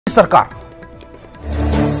സർക്കാർ.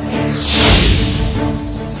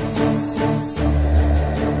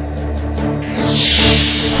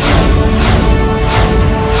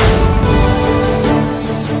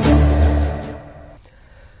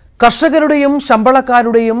 കർഷകരുടെയും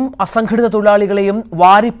ശമ്പളക്കാരുടെയും അസംഘടിത തൊഴിലാളികളെയും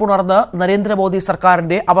വാരിപ്പുണർന്ന് നരേന്ദ്രമോദി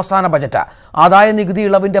സർക്കാരിന്റെ അവസാന ബജറ്റ്. ആദായ നികുതി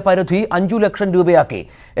ഇളവിന്റെ പരിധി 5 ലക്ഷം രൂപയാക്കി.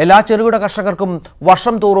 എല്ലാ ചെറുകിട കർഷകർക്കും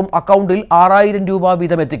വർഷം തോറും അക്കൌണ്ടിൽ 6000 രൂപ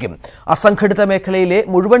വീതം എത്തിക്കും. അസംഘടിത മേഖലയിലെ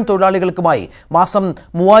മുഴുവൻ തൊഴിലാളികൾക്കുമായി മാസം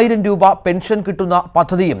 3000 രൂപ പെൻഷൻ കിട്ടുന്ന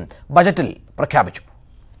പദ്ധതിയും ബജറ്റിൽ പ്രഖ്യാപിച്ചു.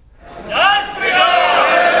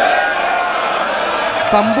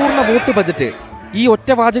 സമ്പൂർണ്ണ വോട്ട് ബജറ്റ് ഈ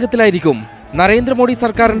ഒറ്റ വാചകത്തിലായിരിക്കും നരേന്ദ്രമോദി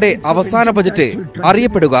സർക്കാരിന്റെ അവസാന budget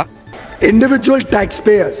അറിയപ്പെടുക. Individual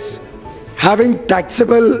taxpayers having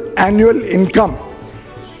taxable annual income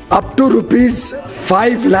up to rupees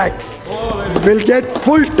 5 lakhs will get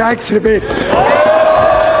full tax rebate.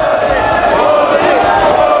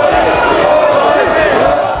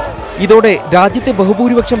 ഇതോടെ രാജ്യത്തെ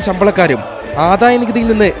ബഹുഭൂരിപക്ഷം ശമ്പളക്കാരും ആദായ നികുതിയിൽ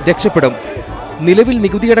നിന്ന് രക്ഷപ്പെടും. നിലവിൽ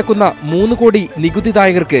നികുതിയടക്കുന്ന 3 കോടി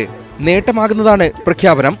നികുതിദായകർക്ക് നേട്ടമാകുന്നതാണ്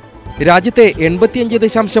പ്രഖ്യാപനം. രാജ്യത്തെ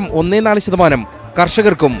 85.14%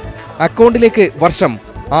 കർഷകർക്കും അക്കൗണ്ടിലേക്ക് വർഷം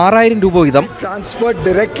 6000 രൂപ വീതം Transferred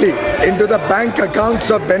directly into the bank accounts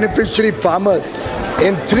of beneficiary farmers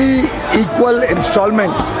in 3 equal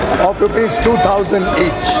installments of rupees 2000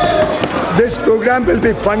 each. This program will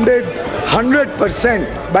be funded 100%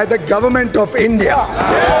 by the government of India.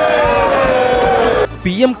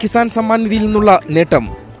 PM Kisan Samman നിധിയിൽ നിന്നുള്ള നേട്ടം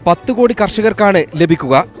 10 കോടി കർഷകർക്കാണ്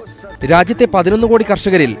ലഭിക്കുക. രാജ്യത്തെ 11 കോടി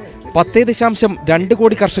കർഷകരിൽ 10.2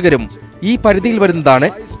 കോടി കർഷകരും ഈ പരിധിയിൽ വരുന്നതാണ്.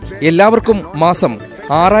 എല്ലാവർക്കും മാസം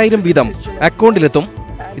 6000 വീതം അക്കൗണ്ടിലെത്തും.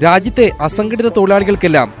 രാജ്യത്തെ അസംഘടിത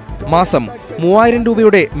തൊഴിലാളികൾക്കെല്ലാം മാസം 3000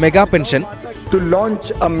 രൂപയുടെ mega pension. To launch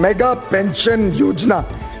a mega pension yojana,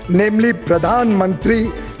 namely Pradhan Mantri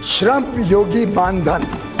Shram Yogi Bandhan.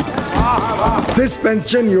 This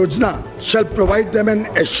pension yojana shall provide them an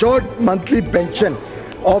assured monthly pension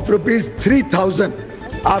of rupees 3000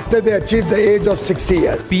 after they achieve the age of 60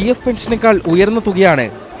 years. PF പെൻഷനേക്കാൾ ഉയർന്ന തുകയാണ്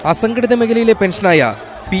അസംഘടിത മേഖലയിലെ പെൻഷനായ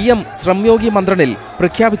PM ശ്രംയോഗി മന്ത്രണിൽ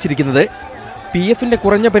പ്രഖ്യാപിച്ചിരിക്കുന്നത്. PFന്റെ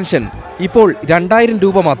കുറഞ്ഞ pension ഇപ്പോൾ 2000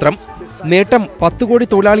 രൂപ മാത്രം. നേട്ടം 10 കോടി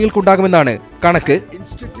തൊഴിലാളികൾക്കുണ്ടാകുമെന്നാണ് കണക്ക്.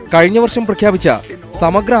 കഴിഞ്ഞ വർഷം പ്രഖ്യാപിച്ച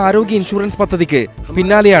സമഗ്ര ആരോഗ്യ ഇൻഷുറൻസ് പദ്ധതിക്ക്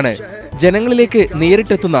പിന്നാലെയാണ് ജനങ്ങളിലേക്ക്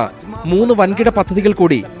നേരിട്ടെത്തുന്ന 3 വൻകിട പദ്ധതികൾ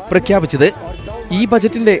കൂടി പ്രഖ്യാപിച്ചത്. ഈ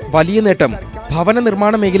ബജറ്റിന്റെ വലിയ നേട്ടം ഭവന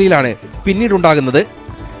നിർമ്മാണ മേഖലയിലാണ് പിന്നീടുണ്ടാകുന്നത്.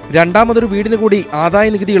 രണ്ടാമതൊരു വീടിന് കൂടി ആദായ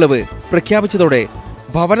നികുതി ഇളവ് പ്രഖ്യാപിച്ചതോടെ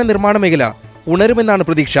ഭവന നിർമ്മാണ മേഖല ഉണരുമെന്നാണ്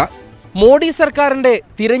പ്രതീക്ഷ. മോഡി സർക്കാരിന്റെ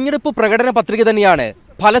തിരഞ്ഞെടുപ്പ് പ്രകടന പത്രിക തന്നെയാണ്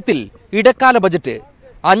ഫലത്തിൽ ഇടക്കാല ബജറ്റ്.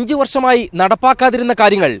 5 വർഷമായി നടപ്പാക്കാതിരുന്ന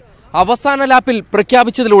കാര്യങ്ങൾ അവസാന ലാപ്പിൽ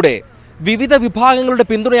പ്രഖ്യാപിച്ചതിലൂടെ വിവിധ വിഭാഗങ്ങളുടെ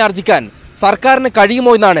പിന്തുണയാർജിക്കാൻ സർക്കാരിന്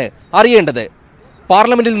കഴിയുമോ എന്നാണ് അറിയേണ്ടത്.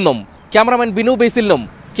 പാർലമെന്റിൽ നിന്നും cameraman Binu ബേസിലിനും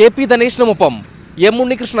KP ധനേഷിനുമൊപ്പം M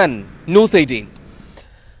Unnikrishnan, News 18.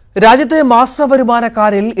 രാജ്യത്തെ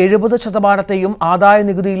മാസവരുമാനക്കാരിൽ 70% ആദായ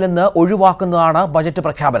നികുതിയിൽ നിന്ന് ഒഴിവാക്കുന്നതാണ് ബജറ്റ്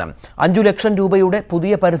പ്രഖ്യാപനം. 5 ലക്ഷം രൂപയുടെ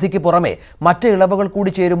പുതിയ പരിധിക്ക് പുറമെ മറ്റ് ഇളവുകൾ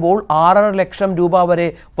കൂടി ചേരുമ്പോൾ 6.5 ലക്ഷം രൂപ വരെ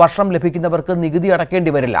വർഷം ലഭിക്കുന്നവർക്ക് നികുതി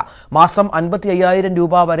അടയ്ക്കേണ്ടി വരില്ല. മാസം 55,000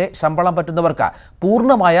 രൂപ വരെ ശമ്പളം പറ്റുന്നവർക്ക്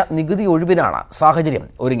പൂർണ്ണമായ നികുതി ഒഴിവിനാണ് സാഹചര്യം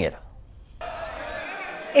ഒരുങ്ങിയത്.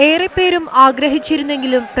 ഏറെപ്പേരും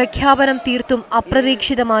ആഗ്രഹിച്ചിരുന്നെങ്കിലും പ്രഖ്യാപനം തീർത്തും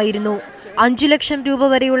അപ്രതീക്ഷിതമായിരുന്നു. 5 ലക്ഷം രൂപ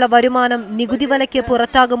വരെയുള്ള വരുമാനം നികുതി വലയ്ക്ക്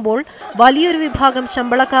പുറത്താകുമ്പോൾ വലിയൊരു വിഭാഗം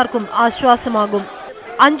ശമ്പളക്കാർക്കും ആശ്വാസമാകും.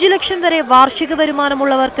 5 ലക്ഷം വരെ വാർഷിക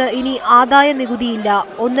വരുമാനമുള്ളവർക്ക് ഇനി ആദായ നികുതിയില്ല.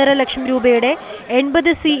 1.5 ലക്ഷം രൂപയുടെ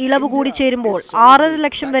 80C ഇളവ് കൂടി ചേരുമ്പോൾ 6.5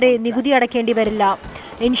 ലക്ഷം വരെ നികുതി അടയ്ക്കേണ്ടി വരില്ല.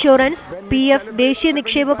 ഇൻഷുറൻസ്, PF, ദേശീയ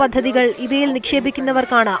നിക്ഷേപ പദ്ധതികൾ ഇവയിൽ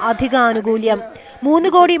നിക്ഷേപിക്കുന്നവർക്കാണ് അധിക ആനുകൂല്യം. 3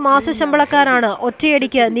 കോടി മാസശമ്പളക്കാരാണ്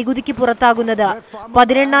ഒറ്റയടിക്ക് നികുതിക്ക് പുറത്താകുന്നത്.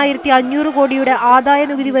 18,500 കോടിയുടെ ആദായ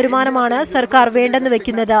നികുതി വരുമാനമാണ് സർക്കാർ വേണ്ടെന്ന്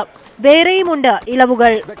വെക്കുന്നത്. വേറെയുമുണ്ട്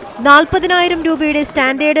ഇളവുകൾ. 40,000 രൂപയുടെ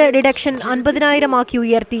സ്റ്റാൻഡേർഡ് ഡിഡക്ഷൻ 50,000 ആക്കി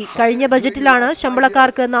ഉയർത്തി. കഴിഞ്ഞ ബജറ്റിലാണ്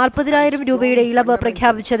ശമ്പളക്കാർക്ക് 40,000 രൂപയുടെ ഇളവ്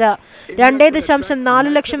പ്രഖ്യാപിച്ചത്.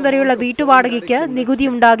 2.4 ലക്ഷം വരെയുള്ള വീട്ടുവാടകയ്ക്ക് നികുതി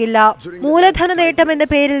ഉണ്ടാകില്ല. മൂലധന നേട്ടം എന്ന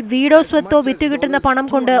പേരിൽ വീടോ സ്വത്തോ വിറ്റുകിട്ടുന്ന പണം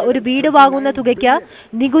കൊണ്ട് ഒരു വീട് വാങ്ങുന്ന തുകയ്ക്ക്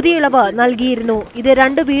നികുതി ഇളവ് നൽകിയിരുന്നു. ഇത്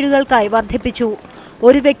 2 വീടുകൾക്കായി വർദ്ധിപ്പിച്ചു.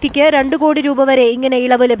 ഒരു വ്യക്തിക്ക് 2 കോടി രൂപ വരെ ഇങ്ങനെ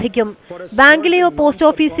ഇളവ് ലഭിക്കും. ബാങ്കിലെയോ പോസ്റ്റ്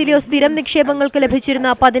ഓഫീസിലെയോ സ്ഥിരം നിക്ഷേപങ്ങൾക്ക് ലഭിച്ചിരുന്ന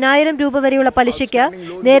 10,000 രൂപ വരെയുള്ള പലിശയ്ക്ക്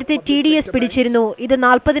നേരത്തെ TDS പിടിച്ചിരുന്നു. ഇത്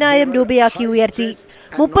 40,000 രൂപയാക്കി ഉയർത്തി.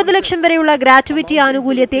 30 ലക്ഷം വരെയുള്ള ഗ്രാറ്റുവിറ്റി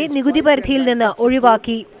ആനുകൂല്യത്തെ നികുതി പരിധിയിൽ നിന്ന്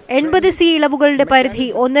ഒഴിവാക്കി. 80C ഇളവുകളുടെ പരിധി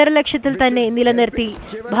 1.5 ലക്ഷത്തിൽ തന്നെ നിലനിർത്തി.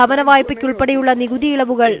 ഭവന വായ്പയ്ക്കുൾപ്പെടെയുള്ള നികുതി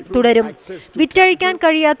ഇളവുകൾ തുടരും. വിറ്റഴിക്കാൻ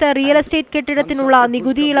കഴിയാത്ത റിയൽ എസ്റ്റേറ്റ് കെട്ടിടത്തിനുള്ള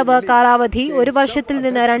നികുതി ഇളവ് കാലാവധി 1 വർഷത്തിൽ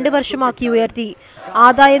നിന്ന് 2 വർഷമാക്കി ഉയർത്തി.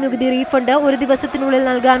 ആദായ നികുതി റീഫണ്ട് 1 ദിവസത്തിനുള്ളിൽ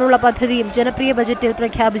നൽകാനുള്ള പദ്ധതിയും ജനപ്രിയ ബജറ്റിൽ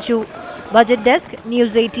പ്രഖ്യാപിച്ചു. Budget desk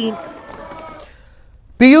News18.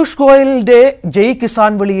 പീയൂഷ് ഗോയലിന്റെ ജയ്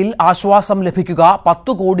കിസാൻ വിളിയിൽ ആശ്വാസം ലഭിക്കുക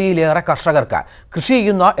 10 കോടിയിലേറെ കർഷകർക്ക്. കൃഷി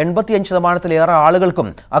ചെയ്യുന്ന 85% ആളുകൾക്കും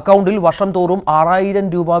അക്കൌണ്ടിൽ വർഷം തോറും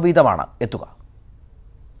 6000 രൂപ വീതമാണ് എത്തുക.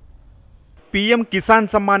 PM കിസാൻ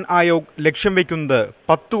സമ്മാൻ ആയോഗ് ലക്ഷ്യം വയ്ക്കുന്നത്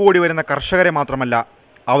 10 കോടി വരുന്ന കർഷകരെ മാത്രമല്ല,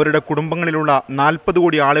 അവരുടെ കുടുംബങ്ങളിലുള്ള 40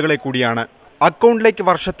 കോടി ആളുകളെ കൂടിയാണ്. അക്കൌണ്ടിലേക്ക്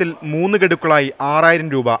വർഷത്തിൽ 3 ഗഡുക്കളായി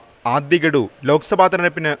 6000 രൂപ. ആദ്യ ഗഡു ലോക്സഭാ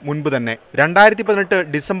തെരഞ്ഞെടുപ്പിന് മുൻപ് തന്നെ 2018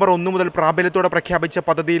 ഡിസംബർ 1 മുതൽ പ്രാബല്യത്തോടെ പ്രഖ്യാപിച്ച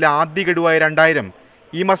പദ്ധതിയിലെ ആദ്യ ഗഡുവായ 2000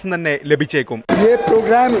 ഈ മാസം തന്നെ ലഭിച്ചേക്കും. ये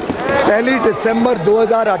प्रोग्राम 1 दिसंबर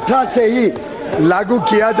 2018 से ही लागू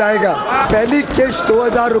किया जाएगा. पहली किस्त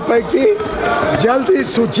 2000 रुपए की जल्द ही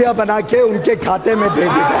सूचियां बना के उनके खाते में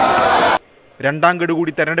भेजी जाएगी. രണ്ടാം ഗഡു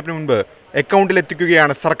കൂടി തെരഞ്ഞെടുപ്പിന് മുൻപ് അക്കൌണ്ടിൽ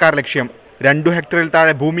എത്തിക്കുകയാണ് സർക്കാർ ലക്ഷ്യം. 2 ഹെക്ടറിൽ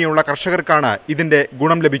താഴെ ഭൂമിയുള്ള കർഷകർക്കാണ് ഇതിന്റെ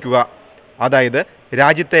ഗുണം ലഭിക്കുക. അതായത്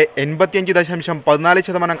രാജ്യത്തെ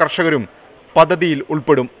 85.14% കർഷകരും പദ്ധതിയിൽ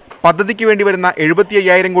ഉൾപ്പെടും. പദ്ധതിക്ക് വേണ്ടി വരുന്ന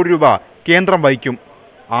 75,000 കോടി രൂപ കേന്ദ്രം വഹിക്കും.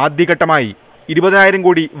 ആദ്യഘട്ടമായി 20,000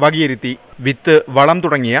 കോടി വകയിരുത്തി. വിത്ത്, വളം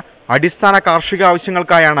തുടങ്ങിയ അടിസ്ഥാന കാർഷിക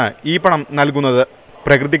ആവശ്യങ്ങൾക്കായാണ് ഈ പണം നൽകുന്നത്.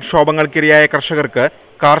 പ്രകൃതിക്ഷോഭങ്ങൾക്കിരയായ കർഷകർക്ക്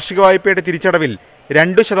കാർഷിക വായ്പയുടെ തിരിച്ചടവിൽ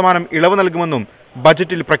 2% ഇളവ് നൽകുമെന്നും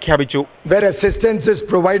ബജറ്റിൽ പ്രഖ്യാപിച്ചു. Where assistance is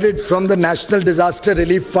provided from the National Disaster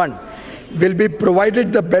Relief Fund, will be provided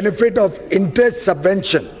the benefit of interest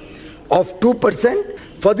subvention of 2%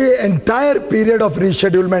 for the entire period of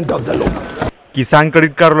reschedulement of the loan. Kisan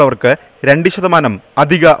credit കാർഡുള്ളവർക്ക് 2%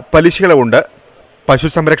 അധിക പലിശയിളവുണ്ട്. പശു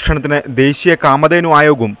സംരക്ഷണത്തിന് ദേശീയ കാമധേനു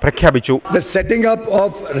ആയോഗവും പ്രഖ്യാപിച്ചു. The setting up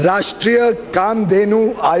of Rashtriya Kamdhenu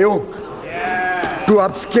Ayog to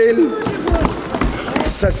upscale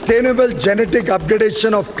sustainable genetic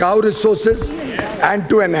upgradation of cow resources and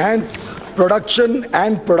to enhance production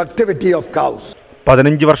and productivity of cows.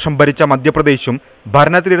 15 വർഷം ഭരിച്ച മധ്യപ്രദേശും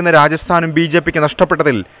ഭരണത്തിലിരുന്ന രാജസ്ഥാനും BJPക്ക്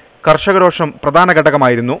നഷ്ടപ്പെട്ടതിൽ കർഷകരോഷം പ്രധാന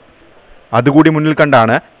ഘടകമായിരുന്നു. അതുകൂടി മുന്നിൽ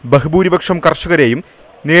കണ്ടാണ് ബഹുഭൂരിപക്ഷം കർഷകരെയും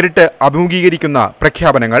നേരിട്ട് അഭിമുഖീകരിക്കുന്ന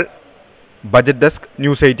പ്രഖ്യാപനങ്ങൾ. Budget desk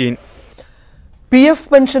News18. PF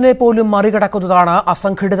പെൻഷനെ പോലും മറികടക്കുന്നതാണ്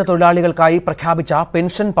അസംഘടിത തൊഴിലാളികൾക്കായി പ്രഖ്യാപിച്ച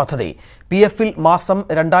പെൻഷൻ പദ്ധതി. PFൽ മാസം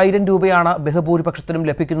 2000 രൂപയാണ് ബഹുഭൂരിപക്ഷത്തിനും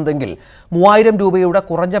ലഭിക്കുന്നതെങ്കിൽ 3000 രൂപയുടെ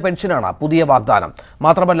കുറഞ്ഞ പെൻഷനാണ് പുതിയ വാഗ്ദാനം.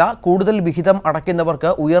 മാത്രമല്ല, കൂടുതൽ വിഹിതം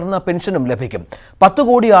അടയ്ക്കുന്നവർക്ക് ഉയർന്ന പെൻഷനും ലഭിക്കും. 10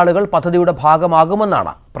 കോടി ആളുകൾ പദ്ധതിയുടെ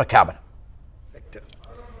ഭാഗമാകുമെന്നാണ് പ്രഖ്യാപനം.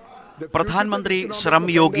 പ്രധാനമന്ത്രി ശ്രം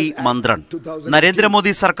യോഗി മന്ത്രൺ.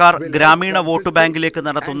 നരേന്ദ്രമോദി സർക്കാർ ഗ്രാമീണ വോട്ട് ബാങ്കിലേക്ക്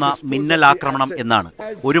നടത്തുന്ന മിന്നൽ ആക്രമണം എന്നാണ്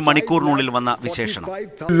 1 മണിക്കൂറിനുള്ളിൽ വന്ന വിശേഷണം.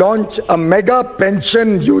 Launch a mega pension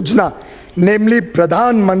yojana, namely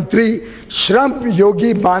Pradhan Mantri Shram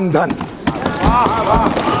Yogi Mandhan.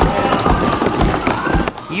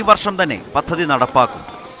 ഈ വർഷം തന്നെ പദ്ധതി നടപ്പാക്കും.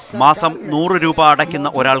 മാസം 100 രൂപ അടയ്ക്കുന്ന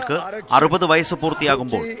ഒരാൾക്ക് 60 വയസ്സ്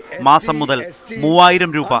പൂർത്തിയാകുമ്പോൾ മാസം മുതൽ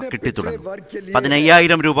 3000 രൂപ കിട്ടിത്തുടങ്ങും.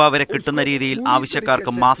 15,000 രൂപ വരെ കിട്ടുന്ന രീതിയിൽ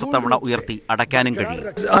ആവശ്യക്കാർക്ക് മാസത്തവണ ഉയർത്തി അടയ്ക്കാനും കഴിയും.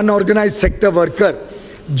 Unorganized sector worker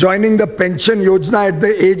joining the pension yojana at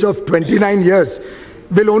the age of 29 years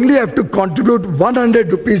will only have to contribute 100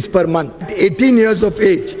 rupees per month. 18 years of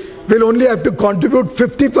age will only have to contribute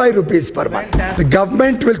 55 rupees per month. The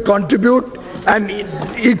government will contribute an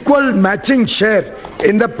equal matching share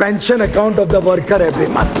in the pension account of the worker every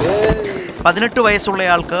month. 18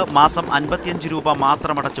 വയസ്സുള്ളയാൾക്ക് മാസം 55 രൂപ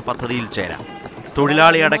മാത്രം അടച്ച് പദ്ധതിയിൽ ചേരാം.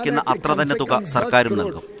 തൊഴിലാളി അടയ്ക്കുന്ന അത്ര തന്നെ തുക സർക്കാരും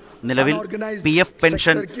നൽകും. നിലവിൽ PF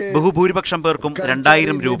പെൻഷൻ ബഹുഭൂരിപക്ഷം പേർക്കും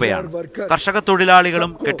 2000 രൂപയാണ്. കർഷക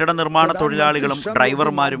തൊഴിലാളികളും കെട്ടിട നിർമ്മാണ തൊഴിലാളികളും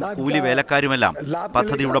ഡ്രൈവർമാരും കൂലി വേലക്കാരുമെല്ലാം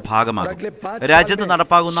പദ്ധതിയുടെ ഭാഗമാകും. രാജ്യത്ത്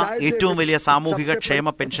നടപ്പാകുന്ന ഏറ്റവും വലിയ സാമൂഹിക ക്ഷേമ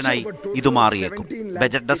പെൻഷനായി ഇത് മാറിയേക്കും.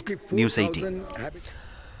 Budget desk News18.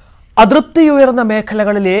 അതൃപ്തിയുയർന്ന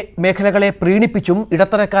മേഖലകളെ പ്രീണിപ്പിച്ചും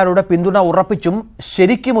ഇടത്തരക്കാരുടെ പിന്തുണ ഉറപ്പിച്ചും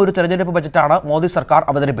ശരിക്കും ഒരു തെരഞ്ഞെടുപ്പ് ബജറ്റാണ് മോദി സർക്കാർ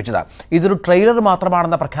അവതരിപ്പിച്ചത്. ഇതൊരു ട്രെയിലർ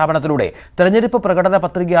മാത്രമാണെന്ന പ്രഖ്യാപനത്തിലൂടെ തെരഞ്ഞെടുപ്പ് പ്രകടന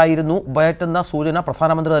പത്രികയായിരുന്നു ബജറ്റെന്ന സൂചന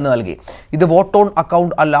പ്രധാനമന്ത്രി തന്നെ നൽകി. ഇത് വോട്ട് ഓൺ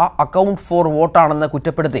അക്കൌണ്ട് അല്ല, അക്കൌണ്ട് ഫോർ വോട്ടാണെന്ന്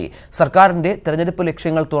കുറ്റപ്പെടുത്തി സർക്കാരിന്റെ തെരഞ്ഞെടുപ്പ്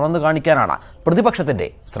ലക്ഷ്യങ്ങൾ തുറന്നു കാണിക്കാനാണ് പ്രതിപക്ഷത്തിന്റെ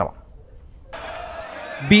ശ്രമം.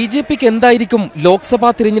 BJPക്ക് എന്തായിരിക്കും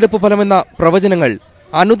ലോക്സഭാ തിരഞ്ഞെടുപ്പ് ഫലമെന്ന പ്രവചനങ്ങൾ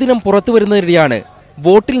അനുദിനം പുറത്തുവരുന്നതിനിടെയാണ്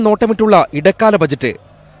വോട്ടിൽ നോട്ടമിട്ടുള്ള ഇടക്കാല ബജറ്റ്.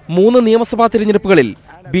 3 നിയമസഭാ തിരഞ്ഞെടുപ്പുകളിൽ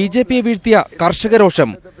BJPയെ വീഴ്ത്തിയ കർഷകരോഷം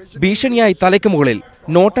ഭീഷണിയായി തലയ്ക്ക് മുകളിൽ.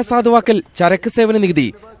 നോട്ട് അസാധുവാക്കൽ, ചരക്ക് സേവന നികുതി,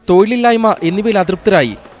 തൊഴിലില്ലായ്മ എന്നിവയിൽ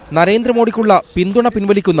അതൃപ്തരായി നരേന്ദ്രമോദിക്കുള്ള പിന്തുണ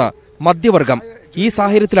പിൻവലിക്കുന്ന മധ്യവർഗം. ഈ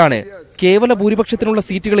സാഹചര്യത്തിലാണ് കേവല ഭൂരിപക്ഷത്തിനുള്ള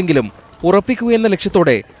സീറ്റുകളെങ്കിലും ഉറപ്പിക്കുകയെന്ന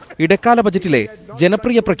ലക്ഷ്യത്തോടെ ഇടക്കാല ബജറ്റിലെ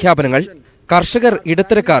ജനപ്രിയ പ്രഖ്യാപനങ്ങൾ, കർഷകർ,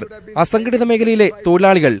 ഇടത്തരക്കാർ, അസംഘടിത മേഖലയിലെ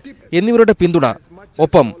തൊഴിലാളികൾ എന്നിവരുടെ പിന്തുണ,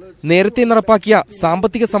 ഒപ്പം നേരത്തെ നടപ്പാക്കിയ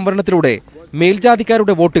സാമ്പത്തിക സംവരണത്തിലൂടെ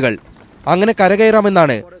മേൽജാതിക്കാരുടെ വോട്ടുകൾ, അങ്ങനെ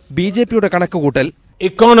കരകയറാമെന്നാണ് ബിജെപിയുടെ കണക്കുകൂട്ടൽ.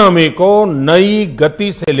 इकोनॉमी को नई गति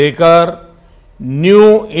से लेकर न्यू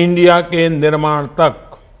इंडिया के निर्माण तक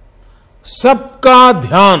सबका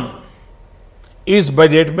ध्यान इस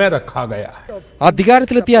बजट में रखा गया है.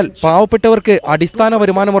 അധികാരത്തിലെത്തിയാൽ പാവപ്പെട്ടവർക്ക് അടിസ്ഥാന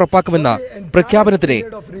വരുമാനം ഉറപ്പാക്കുമെന്ന പ്രഖ്യാപനത്തിന്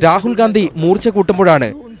രാഹുൽ ഗാന്ധി മൂർച്ച കൂട്ടുമ്പോഴാണ്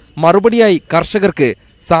മറുപടിയായി കർഷകർക്ക്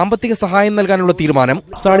സാമ്പത്തിക സഹായം നൽകാനുള്ള തീരുമാനം.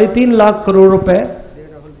 3.5 लाख करोड़ रुपए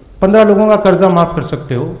 15 लोगों का कर्जा माफ कर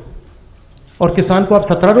सकते हो और किसान को आप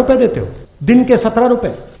 17 रुपए देते हो, दिन के 17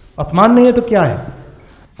 रुपए. अपमान नहीं है तो क्या है?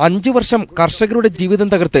 5 വർഷം കർഷകരുടെ ജീവിതം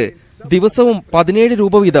തകർത്ത് ദിവസവും 17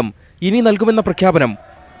 രൂപ വീതം ഇനി നൽകുമെന്ന പ്രഖ്യാപനം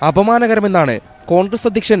അപമാനകരമെന്നാണ് കോൺഗ്രസ്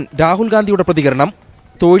അധ്യക്ഷൻ രാഹുൽ ഗാന്ധിയുടെ പ്രതികരണം.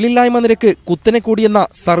 തൊഴിലില്ലായ്മ നിരക്ക് കുത്തനെ കൂടിയെന്ന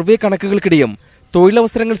സർവേ കണക്കുകൾക്കിടെയും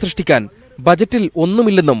തൊഴിലവസരങ്ങൾ സൃഷ്ടിക്കാൻ ബജറ്റിൽ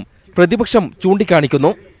ഒന്നുമില്ലെന്നും പ്രതിപക്ഷം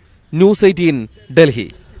ചൂണ്ടിക്കാണിക്കുന്നു. ന്യൂസ് 18 ഡൽഹി.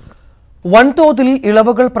 വൻതോതിൽ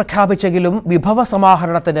ഇളവുകൾ പ്രഖ്യാപിച്ചെങ്കിലും വിഭവ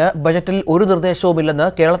സമാഹരണത്തിന് ബജറ്റിൽ ഒരു നിർദ്ദേശവുമില്ലെന്ന്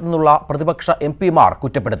കേരളത്തിൽ നിന്നുള്ള പ്രതിപക്ഷ എംപിമാർ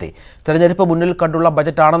കുറ്റപ്പെടുത്തി. തെരഞ്ഞെടുപ്പ് മുന്നിൽ കണ്ടുള്ള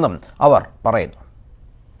ബജറ്റാണെന്നും അവർ പറയുന്നു.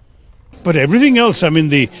 But everything else, I mean,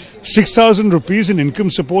 the 6,000 rupees in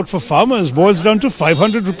income support for farmers boils down to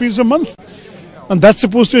 500 rupees a month. And that's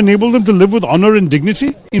supposed to enable them to live with honor and dignity.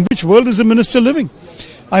 In which world is the minister living?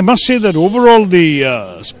 I must say that overall the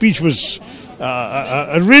speech was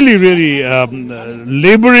really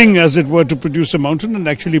laboring, as it were, to produce a mountain and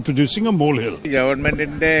actually producing a molehill.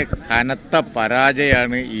 ഗവൺമെന്റിന്റെ കനത്ത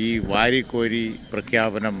പരാജയമാണ് ഈ വാരിക്കോരി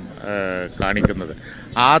പ്രഖ്യാപനം കാണിക്കുന്നത്.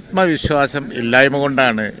 ആത്മവിശ്വാസം ഇല്ലായ്മ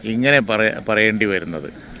കൊണ്ടാണ് ഇങ്ങനെ പറയേണ്ടി വരുന്നത്.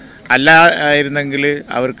 അല്ലായിരുന്നെങ്കിൽ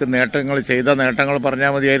അവർക്ക് ചെയ്ത നേട്ടങ്ങൾ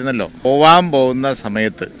പറഞ്ഞാൽ മതിയായിരുന്നല്ലോ. പോവാൻ പോകുന്ന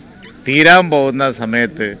സമയത്ത്, തീരാൻ പോകുന്ന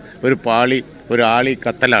സമയത്ത് ഒരു ആളി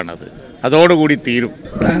കത്തലാണത്. അതോടുകൂടി തീരും.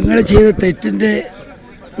 താങ്കൾ ചെയ്ത തെറ്റിന്റെ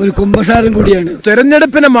ഒരു കുമ്പസാരം കൂടിയാണ്.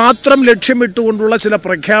 തെരഞ്ഞെടുപ്പിനെ മാത്രം ലക്ഷ്യമിട്ടുകൊണ്ടുള്ള ചില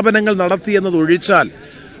പ്രഖ്യാപനങ്ങൾ നടത്തിയെന്നത് ഒഴിച്ചാൽ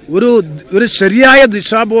ഒരു ശരിയായ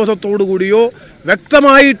ദിശാബോധത്തോടു കൂടിയോ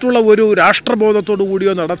വ്യക്തമായിട്ടുള്ള ഒരു രാഷ്ട്രബോധത്തോടു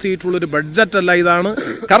കൂടിയോ നടത്തിയിട്ടുള്ള ഒരു ബഡ്ജറ്റ് അല്ല ഇതാണ്.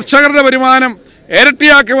 കർഷകരുടെ വരുമാനം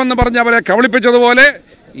ഇരട്ടിയാക്കുമെന്ന് പറഞ്ഞ് അവരെ കബളിപ്പിച്ചതുപോലെ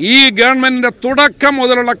ഈ ഗവൺമെന്റിന്റെ തുടക്കം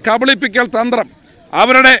മുതലുള്ള കബളിപ്പിക്കൽ തന്ത്രം,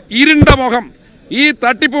 അവരുടെ ഇരുണ്ട മുഖം, ഈ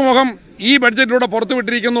തട്ടിപ്പ് മുഖം ഈ ബഡ്ജറ്റിലൂടെ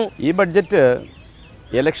പുറത്തുവിട്ടിരിക്കുന്നു. ഈ ബഡ്ജറ്റ്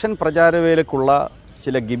ഇലക്ഷൻ പ്രചാരവേലക്കുള്ള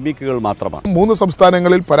ചില ഗിമ്മിക്കുകൾ മാത്രമാണ്. 3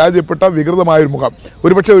 സംസ്ഥാനങ്ങളിൽ പരാജയപ്പെട്ട വികൃതമായൊരു മുഖം.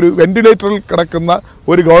 ഒരുപക്ഷെ ഒരു വെന്റിലേറ്ററിൽ കിടക്കുന്ന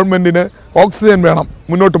ഒരു ഗവൺമെന്റിന് ഓക്സിജൻ വേണം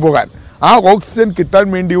മുന്നോട്ട് പോകാൻ. ആ ഓക്സിജൻ കിട്ടാൻ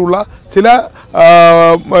വേണ്ടിയുള്ള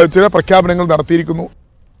ചില പ്രഖ്യാപനങ്ങൾ നടത്തിയിരിക്കുന്നു.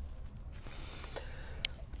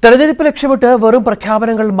 തെരഞ്ഞെടുപ്പ് ലക്ഷ്യമിട്ട് വെറും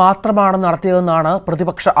പ്രഖ്യാപനങ്ങൾ മാത്രമാണ് നടത്തിയതെന്നാണ്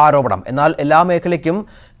പ്രതിപക്ഷ ആരോപണം. എന്നാൽ എല്ലാ മേഖലയ്ക്കും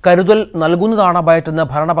കരുതൽ നൽകുന്നതാണ് ബജറ്റെന്ന്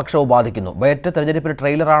ഭരണപക്ഷവും വാദിക്കുന്നു. ബജറ്റ് തെരഞ്ഞെടുപ്പിന്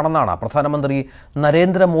ട്രെയിലറാണെന്നാണ് പ്രധാനമന്ത്രി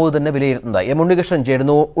നരേന്ദ്രമോദി തന്നെ വിലയിരുത്തുന്നത്. എം ഉണ്ണികൃഷ്ണൻ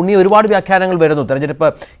ചേരുന്നു. ഒരുപാട് വ്യാഖ്യാനങ്ങൾ വരുന്നു തെരഞ്ഞെടുപ്പ്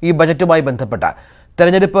ഈ ബജറ്റുമായി ബന്ധപ്പെട്ട്.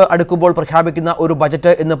 തെരഞ്ഞെടുപ്പ് അടുക്കുമ്പോൾ പ്രഖ്യാപിക്കുന്ന ഒരു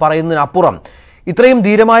ബജറ്റ് എന്ന് പറയുന്നതിനപ്പുറം ഇത്രയും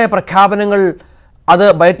ധീരമായ പ്രഖ്യാപനങ്ങൾ അത്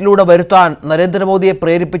ബജറ്റിലൂടെ വരുത്താൻ നരേന്ദ്രമോദിയെ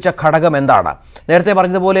പ്രേരിപ്പിച്ച ഘടകം എന്താണ്? നേരത്തെ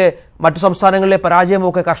പറഞ്ഞതുപോലെ മറ്റു സംസ്ഥാനങ്ങളിലെ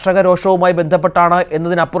പരാജയമൊക്കെ കർഷക രോഷവുമായി ബന്ധപ്പെട്ടാണ്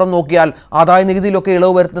എന്നതിനപ്പുറം നോക്കിയാൽ ആദായ നികുതിയിലൊക്കെ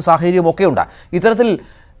ഇളവ് വരുത്തുന്ന സാഹചര്യമൊക്കെയുണ്ട്. ഇത്തരത്തിൽ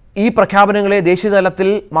ഈ പ്രഖ്യാപനങ്ങളെ ദേശീയ തലത്തിൽ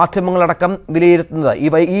മാധ്യമങ്ങളടക്കം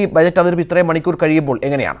വിലയിരുത്തുന്നത് ഈ ബജറ്റ് അവതരിപ്പ് ഇത്രയും മണിക്കൂർ കഴിയുമ്പോൾ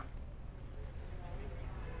എങ്ങനെയാണ്?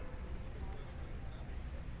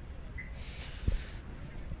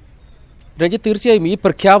 രഞ്ജിത്ത്, തീർച്ചയായും ഈ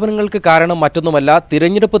പ്രഖ്യാപനങ്ങൾക്ക് കാരണം മറ്റൊന്നുമല്ല,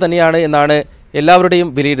 തിരഞ്ഞെടുപ്പ് തന്നെയാണ് എന്നാണ് എല്ലാവരുടെയും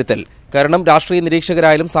വിലയിരുത്തൽ. കാരണം രാഷ്ട്രീയ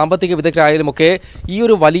നിരീക്ഷകരായാലും സാമ്പത്തിക വിദഗ്ധരായാലും ഒക്കെ ഈ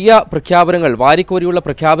ഒരു വലിയ പ്രഖ്യാപനങ്ങൾ, വാരിക്കോരിയുള്ള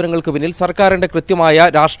പ്രഖ്യാപനങ്ങൾക്ക് പിന്നിൽ സർക്കാരിന്റെ കൃത്യമായ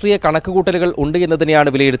രാഷ്ട്രീയ കണക്കുകൂട്ടലുകൾ ഉണ്ട് എന്ന് തന്നെയാണ്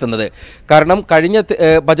വിലയിരുത്തുന്നത്. കാരണം കഴിഞ്ഞ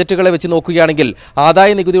ബജറ്റുകളെ വെച്ച് നോക്കുകയാണെങ്കിൽ ആദായ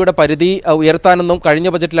നികുതിയുടെ പരിധി ഉയർത്താനൊന്നും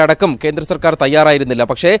കഴിഞ്ഞ ബജറ്റിലടക്കം കേന്ദ്ര സർക്കാർ തയ്യാറായിരുന്നില്ല.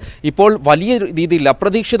 പക്ഷേ ഇപ്പോൾ വലിയ രീതിയിൽ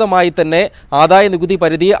അപ്രതീക്ഷിതമായി തന്നെ ആദായ നികുതി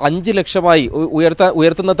പരിധി 5 ലക്ഷമായി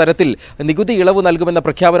ഉയർത്തുന്ന തരത്തിൽ നികുതി ഇളവ് നൽകുമെന്ന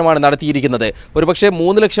പ്രഖ്യാപനമാണ് നടത്തിയിരിക്കുന്നത്. ഒരുപക്ഷെ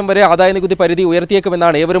 3 ലക്ഷം വരെ ആദായ നികുതി പരിധി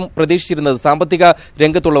ഉയർത്തിയേക്കുമെന്നാണ് ഏവരും പ്രതീക്ഷിച്ചിരുന്നത് സാമ്പത്തിക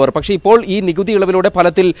രംഗത്തുള്ളവർ. പക്ഷേ ഇപ്പോൾ ഈ നികുതി ഇളവിലൂടെ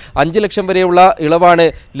ഫലത്തിൽ 5 ലക്ഷം വരെയുള്ള ഇളവാണ്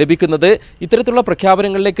ലഭിക്കുന്നത്. ഇത്തരത്തിലുള്ള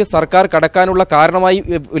പ്രഖ്യാപനങ്ങളിലേക്ക് സർക്കാർ കടക്കാനുള്ള കാരണമായി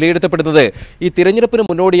വിലയിരുത്തപ്പെടുന്നത് ഈ തിരഞ്ഞെടുപ്പിന്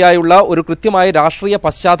മുന്നോടിയായുള്ള ഒരു കൃത്യമായ രാഷ്ട്രീയ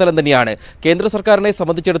പശ്ചാത്തലം തന്നെയാണ്. കേന്ദ്ര സർക്കാരിനെ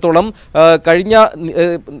സംബന്ധിച്ചിടത്തോളം കഴിഞ്ഞ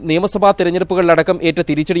നിയമസഭാ തിരഞ്ഞെടുപ്പുകളിലടക്കം ഏറ്റ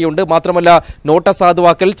തിരിച്ചടിയുണ്ട്. മാത്രമല്ല നോട്ട്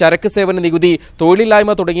അസാധുവാക്കൽ, ചരക്ക് സേവന നികുതി,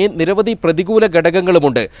 തൊഴിലില്ലായ്മ തുടങ്ങി നിരവധി പ്രതികൂല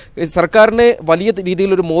ഘടകങ്ങളുമുണ്ട്. സർക്കാരിന് വലിയ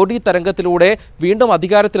രീതിയിൽ ഒരു മോഡി തരംഗത്തിലൂടെ വീണ്ടും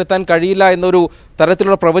അധികാരത്തിലെത്താൻ കഴിയില്ല എന്നൊരു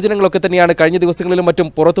തരത്തിലുള്ള പ്രവചനങ്ങളൊക്കെ തന്നെയാണ് കഴിഞ്ഞ ദിവസങ്ങളിലും മറ്റും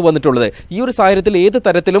പുറത്തു വന്നിട്ടുള്ളത്. ഈ ഒരു സാഹചര്യത്തിൽ ഏത്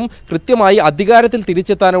തരത്തിലും കൃത്യമായി അധികാരത്തിൽ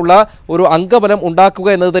തിരിച്ചെത്താനുള്ള ഒരു അംഗബലം ഉണ്ടാക്കുക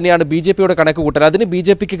എന്നത് തന്നെയാണ് BJPയുടെ കണക്കുകൂട്ടൽ. അതിന്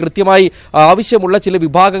BJPക്ക് കൃത്യമായി ആവശ്യമുള്ള ചില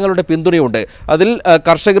വിഭാഗങ്ങളുടെ പിന്തുണയുണ്ട്. അതിൽ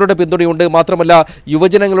കർഷകരുടെ പിന്തുണയുണ്ട്, മാത്രമല്ല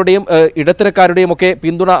യുവജനങ്ങളുടെയും ഇടത്തരക്കാരുടെയും ഒക്കെ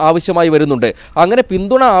പിന്തുണ ആവശ്യമായി വരുന്നുണ്ട്. അങ്ങനെ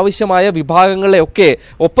പിന്തുണ ആവശ്യമായ വിഭാഗങ്ങളെയൊക്കെ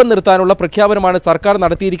ഒപ്പം നിർത്താനുള്ള പ്രഖ്യാപനമാണ് സർക്കാർ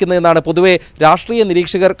നടത്തിയിരിക്കുന്നതെന്നാണ് പൊതുവെ രാഷ്ട്രീയ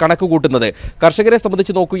നിരീക്ഷകർ കണക്കുകൂട്ടുന്നത്. കർഷകരെ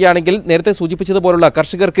സംബന്ധിച്ച് നോക്കുകയാണെങ്കിൽ നേരത്തെ സൂചിപ്പിച്ചതുപോലുള്ള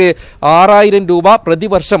കർഷകർക്ക് 6000 രൂപ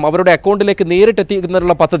പ്രതിവർഷം അവരുടെ അക്കൗണ്ടിലേക്ക്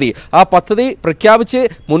നേരിട്ടെത്തിക്കുന്നതിനുള്ള പദ്ധതി, ആ പദ്ധതി പ്രഖ്യാപിച്ച്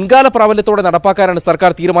മുൻകാല പ്രാബല്യത്തോടെ നടപ്പാക്കാനാണ്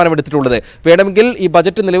സർക്കാർ തീരുമാനമെടുത്തിട്ടുള്ളത്. വേണമെങ്കിൽ ഈ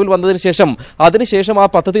ബജറ്റ് നിലവിൽ വന്നതിന് ശേഷം അതിനുശേഷം ആ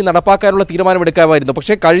പദ്ധതി നടപ്പാക്കാനുള്ള തീരുമാനമെടുക്കാമായിരുന്നു.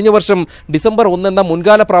 പക്ഷേ കഴിഞ്ഞ വർഷം ഡിസംബർ 1 എന്ന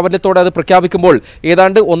മുൻകാല പ്രാബല്യത്തോടെ അത് പ്രഖ്യാപിക്കുമ്പോൾ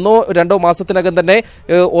ഏതാണ്ട് 1-2 മാസത്തിനകം തന്നെ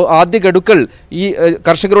ആദ്യ ഗഡുക്കൾ ഈ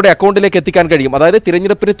കർഷകരുടെ അക്കൗണ്ടിലേക്ക് എത്തിക്കാൻ കഴിയും. അതായത്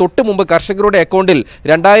തിരഞ്ഞെടുപ്പിന് തൊട്ട് മുമ്പ് കർഷകരുടെ അക്കൗണ്ടിൽ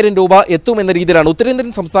 2000 രൂപ എത്തുമെന്ന രീതിയിലാണ്.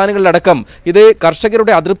 ഉത്തരേന്ത്യൻ സംസ്ഥാനങ്ങളിലടക്കം ഇത്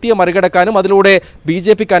കർഷകരുടെ അതൃപ്തിയെ മറികടക്കാനും അതിലൂടെ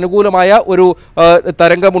BJPക്ക് അനുകൂലമായ ഒരു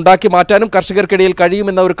തരംഗം ഉണ്ടാക്കി മാറ്റാനും കർഷകർക്കിടയിൽ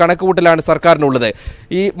കഴിയുമെന്ന ഒരു കണക്കുകൂട്ടലാണ് സർക്കാരിനുള്ളത്.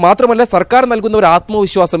 ഈ മാത്രമല്ല സർക്കാർ നൽകുന്ന ഒരു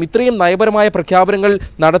ആത്മവിശ്വാസം, ഇത്രയും നയപരമായ പ്രഖ്യാപനങ്ങൾ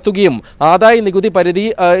നടത്തുകയും ആദായ നികുതി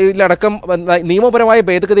പരിധിയിലടക്കം നിയമപരമായ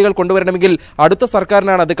ഭേദഗതികൾ കൊണ്ടുവരണമെങ്കിൽ അടുത്ത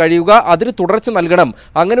സർക്കാരിനാണ് അത് കഴിയുക, അതിന് തുടർച്ച നൽകണം.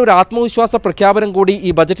 അങ്ങനെ ഒരു ആത്മവിശ്വാസ പ്രഖ്യാപനം കൂടി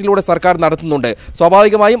ഈ ബജറ്റിലൂടെ സർക്കാർ നടത്തുന്നുണ്ട്.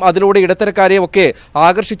 സ്വാഭാവികമായും അതിലൂടെ ഇടത്തരക്കാരെ ഒക്കെ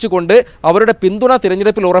ആകർഷിച്ചുകൊണ്ട് അവരുടെ പിന്തുണ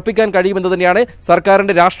തിരഞ്ഞെടുപ്പിൽ ഉറപ്പിക്കാൻ കഴിയുമെന്ന് തന്നെയാണ്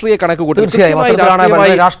സർക്കാരിന്റെ രാഷ്ട്രീയ കണക്കുകൂട്ടൽ.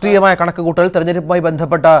 രാഷ്ട്രീയമായ കണക്കുകൂട്ടൽ തെരഞ്ഞെടുപ്പുമായി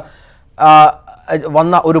ബന്ധപ്പെട്ട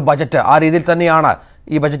വന്ന ഒരു ബജറ്റ് ആ രീതിയിൽ തന്നെയാണ്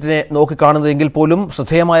ഈ ബജറ്റിനെ നോക്കിക്കാണുന്നതെങ്കിൽ പോലും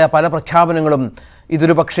ശ്രദ്ധേയമായ പല പ്രഖ്യാപനങ്ങളും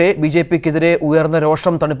ഇതൊരു പക്ഷേ BJPക്കെതിരെ ഉയർന്ന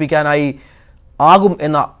രോഷം തണുപ്പിക്കാനായി ആകും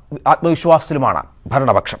എന്ന ആത്മവിശ്വാസത്തിലുമാണ്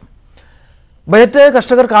ഭരണപക്ഷം. ബജറ്റ്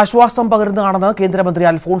കർഷകർക്ക് ആശ്വാസം പകരുന്നതാണെന്ന് കേന്ദ്രമന്ത്രി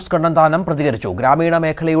അൽഫോൺസ് കണ്ണന്താനം പ്രതികരിച്ചു. ഗ്രാമീണ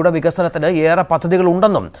മേഖലയുടെ വികസനത്തിന് ഏറെ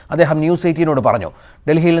പദ്ധതികളുണ്ടെന്നും അദ്ദേഹം News18 പറഞ്ഞു.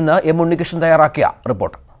 ഡൽഹിയിൽ നിന്ന് M. ഉണ്ണികൃഷ്ണൻ തയ്യാറാക്കിയ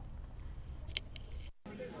റിപ്പോർട്ട്.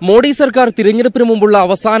 മോഡി സർക്കാർ തിരഞ്ഞെടുപ്പിന് മുമ്പുള്ള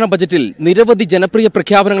അവസാന ബജറ്റിൽ നിരവധി ജനപ്രിയ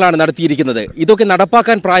പ്രഖ്യാപനങ്ങളാണ് നടത്തിയിരിക്കുന്നത്. ഇതൊക്കെ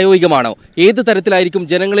നടപ്പാക്കാൻ പ്രായോഗികമാണോ? ഏത് തരത്തിലായിരിക്കും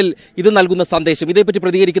ജനങ്ങളിൽ ഇത് നൽകുന്ന സന്ദേശം? ഇതേപ്പറ്റി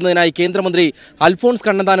പ്രതികരിക്കുന്നതിനായി കേന്ദ്രമന്ത്രി അൽഫോൺസ്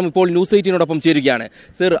കണ്ണന്താനം ഇപ്പോൾ News18 ചേരുകയാണ്.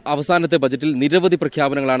 സർ, അവസാനത്തെ ബജറ്റിൽ നിരവധി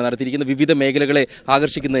പ്രഖ്യാപനങ്ങളാണ് നടത്തിയിരിക്കുന്നത് വിവിധ മേഖലകളെ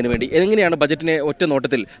ആകർഷിക്കുന്നതിന് വേണ്ടി. എങ്ങനെയാണ് ബജറ്റിനെ ഒറ്റ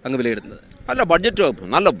നോട്ടത്തിൽ അങ്ങ് വിലയിരുത്തുന്നത്? അല്ല, ബഡ്ജറ്റ്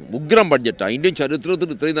നല്ല ഉഗ്രം ബഡ്ജറ്റാണ്. ഇന്ത്യൻ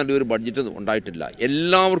ചരിത്രത്തിൽ ഇത്രയും നല്ലൊരു ബഡ്ജറ്റ് ഉണ്ടായിട്ടില്ല.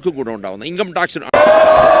 എല്ലാവർക്കും ഗുണം ഉണ്ടാവുന്ന ഇൻകം ടാക്സ്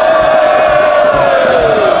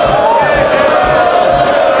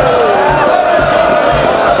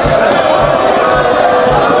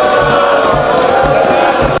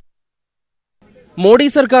മോഡി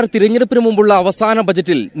സർക്കാർ തിരഞ്ഞെടുപ്പിന് മുമ്പുള്ള അവസാന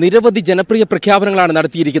ബജറ്റിൽ നിരവധി ജനപ്രിയ പ്രഖ്യാപനങ്ങളാണ്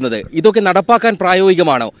നടത്തിയിരിക്കുന്നത്. ഇതൊക്കെ നടപ്പാക്കാൻ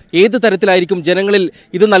പ്രായോഗികമാണോ? ഏത് തരത്തിലായിരിക്കും ജനങ്ങളിൽ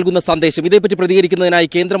ഇത് നൽകുന്ന സന്ദേശം? ഇതേപ്പറ്റി പ്രതികരിക്കുന്നതിനായി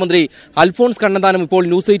കേന്ദ്രമന്ത്രി അൽഫോൺസ് കണ്ണന്താനം ഇപ്പോൾ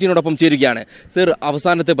News18 ചേരുകയാണ്. സർ,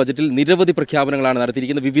 അവസാനത്തെ ബജറ്റിൽ നിരവധി പ്രഖ്യാപനങ്ങളാണ്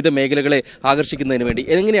നടത്തിയിരിക്കുന്നത് വിവിധ മേഖലകളെ ആകർഷിക്കുന്നതിന് വേണ്ടി.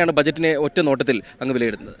 എങ്ങനെയാണ് ബജറ്റിനെ ഒറ്റ നോട്ടത്തിൽ അങ്ങ്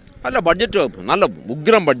വിലയിരുത്തുന്നത്? അല്ല, ബഡ്ജറ്റ് നല്ല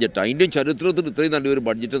ഉഗ്രം ബഡ്ജറ്റാണ്. ഇന്ത്യൻ ചരിത്രത്തിൽ ഇത്രയും നല്ലൊരു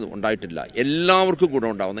ബഡ്ജറ്റ് ഉണ്ടായിട്ടില്ല. എല്ലാവർക്കും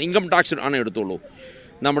ഗുണം ഉണ്ടാവുന്ന ഇൻകം ടാക്സ് ആണ് എടുത്തോളൂ.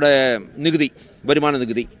 നമ്മുടെ നികുതി, വരുമാന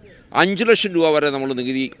നികുതി 5 ലക്ഷം രൂപ വരെ നമ്മൾ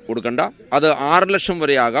നികുതി കൊടുക്കണ്ട. അത് 6 ലക്ഷം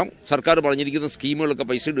വരെ ആകാം. സർക്കാർ പറഞ്ഞിരിക്കുന്ന സ്കീമുകളൊക്കെ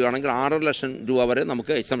പൈസ ഇടുകയാണെങ്കിൽ 6 ലക്ഷം രൂപ വരെ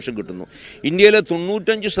നമുക്ക് എക്സംഷൻ കിട്ടുന്നു. ഇന്ത്യയിലെ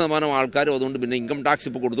 95% ആൾക്കാരും അതുകൊണ്ട് പിന്നെ ഇൻകം ടാക്സ്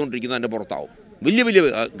ഇപ്പോൾ കൊടുത്തുകൊണ്ടിരിക്കുന്നത് അതിൻ്റെ പുറത്താവും. വലിയ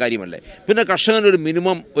കാര്യമല്ലേ? പിന്നെ കർഷകനൊരു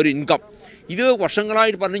മിനിമം ഒരു ഇൻകം, ഇത്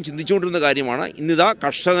വർഷങ്ങളായിട്ട് പറഞ്ഞ് ചിന്തിച്ചുകൊണ്ടിരുന്ന കാര്യമാണ്. ഇന്നിതാ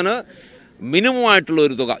കർഷകന് മിനിമം ആയിട്ടുള്ള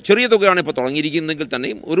ഒരു തുക, ചെറിയ തുകയാണ് ഇപ്പോൾ തുടങ്ങിയിരിക്കുന്നതെങ്കിൽ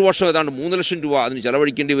തന്നെയും ഒരു വർഷം ഏതാണ്ട് 3 ലക്ഷം രൂപ അതിന്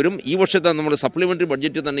ചെലവഴിക്കേണ്ടി വരും. ഈ വർഷത്തെ നമ്മൾ സപ്ലിമെൻ്ററി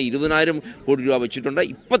ബഡ്ജറ്റിൽ തന്നെ 20,000 കോടി രൂപ വെച്ചിട്ടുണ്ട്.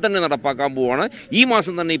 ഇപ്പം തന്നെ നടപ്പാക്കാൻ പോവുകയാണ്. ഈ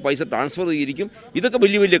മാസം തന്നെ ഈ പൈസ ട്രാൻസ്ഫർ ചെയ്തിരിക്കും. ഇതൊക്കെ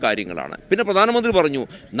വലിയ കാര്യങ്ങളാണ്. പിന്നെ പ്രധാനമന്ത്രി പറഞ്ഞു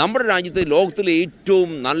നമ്മുടെ രാജ്യത്തെ ലോകത്തിലെ ഏറ്റവും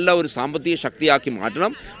നല്ല ഒരു സാമ്പത്തിക ശക്തിയാക്കി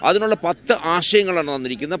മാറ്റണം. അതിനുള്ള 10 ആശയങ്ങളാണ്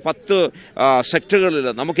തന്നിരിക്കുന്നത്. 10 സെക്ടറുകളിൽ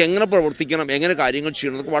നമുക്ക് എങ്ങനെ പ്രവർത്തിക്കണം, എങ്ങനെ കാര്യങ്ങൾ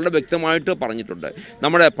ചെയ്യണം എന്നൊക്കെ വളരെ വ്യക്തമായിട്ട് പറഞ്ഞിട്ടുണ്ട്.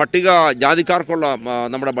 നമ്മുടെ പട്ടിക ജാതിക്കാർക്കുള്ള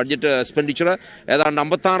നമ്മുടെ ബഡ്ജറ്റ് സ്പെൻഡിച്ചർ ഏതാണ്ട്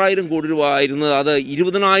 56,000 കോടി രൂപ ആയിരുന്നത് അത്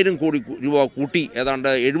 20,000 കോടി രൂപ കൂട്ടി ഏതാണ്ട്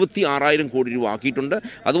 76,000 കോടി രൂപ ആക്കിയിട്ടുണ്ട്.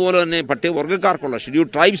 അതുപോലെ തന്നെ പട്ടികവർഗ്ഗക്കാർക്കുള്ള ഷെഡ്യൂൾ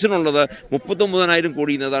ട്രൈബ്സിനുള്ളത് 39,000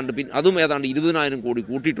 കോടി ഏതാണ്ട് അതും ഏതാണ്ട് 20,000 കോടി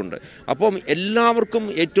കൂട്ടിയിട്ടുണ്ട്. അപ്പം എല്ലാവർക്കും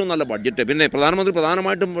ഏറ്റവും നല്ല ബഡ്ജറ്റ്. പിന്നെ പ്രധാനമന്ത്രി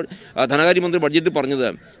പ്രധാനമായിട്ടും ധനകാര്യമന്ത്രി ബഡ്ജറ്റ് പറഞ്ഞത്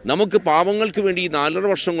നമുക്ക് പാവങ്ങൾക്ക് വേണ്ടി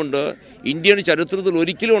 4.5 വർഷം കൊണ്ട് ഇന്ത്യയുടെ ചരിത്രത്തിൽ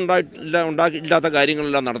ഒരിക്കലും ഉണ്ടായിട്ടില്ലാത്ത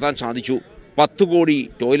കാര്യങ്ങളെല്ലാം നടത്താൻ സാധിച്ചു. 10 കോടി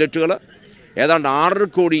ടോയ്ലറ്റുകൾ, ഏതാണ്ട് 6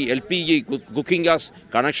 കോടി LPG കുക്കിംഗ് ഗ്യാസ്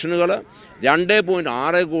കണക്ഷനുകൾ,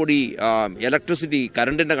 2.6 കോടി ഇലക്ട്രിസിറ്റി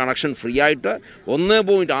കറണ്ടിൻ്റെ കണക്ഷൻ ഫ്രീ ആയിട്ട്,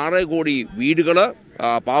 1.6 കോടി വീടുകൾ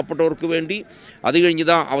പാവപ്പെട്ടവർക്ക് വേണ്ടി, അത്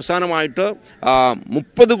കഴിഞ്ഞിതാ അവസാനമായിട്ട്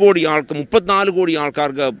 34 കോടി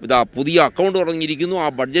ആൾക്കാർക്ക് ഇതാ പുതിയ അക്കൗണ്ട് തുടങ്ങിയിരിക്കുന്നു. ആ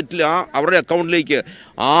ബഡ്ജറ്റിൽ അവരുടെ അക്കൗണ്ടിലേക്ക്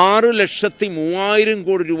 6,03,000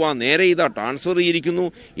 കോടി രൂപ നേരെ ഇതാ ട്രാൻസ്ഫർ ചെയ്തിരിക്കുന്നു.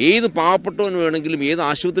 ഏത് പാവപ്പെട്ടവന് വേണമെങ്കിലും ഏത്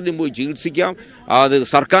ആശുപത്രിയിലും പോയി ചികിത്സിക്കാം. അത്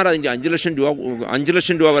സർക്കാർ അതിൻ്റെ 5 ലക്ഷം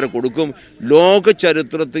രൂപ വരെ കൊടുക്കും. ലോക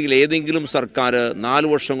ചരിത്രത്തിൽ ഏതെങ്കിലും സർക്കാർ 4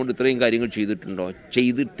 വർഷം കൊണ്ട് ഇത്രയും കാര്യങ്ങൾ ചെയ്തിട്ടുണ്ടോ?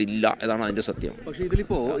 ചെയ്തിട്ടില്ല. അതാണ് അതിൻ്റെ സത്യം. പക്ഷേ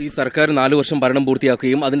ഇതിലിപ്പോൾ ഈ സർക്കാർ 4 വർഷം ഭരണം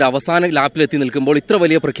പൂർത്തിയാക്കുകയും അതിന്റെ അവസാന ലാപ്പിലെത്തി നിൽക്കുമ്പോൾ ഇത്ര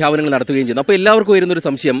വലിയ പ്രഖ്യാപനങ്ങൾ നടത്തുകയും ചെയ്യുന്നു. അപ്പോൾ എല്ലാവർക്കും വരുന്നൊരു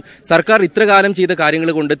സംശയം, സർക്കാർ ഇത്ര കാലം ചെയ്ത കാര്യങ്ങൾ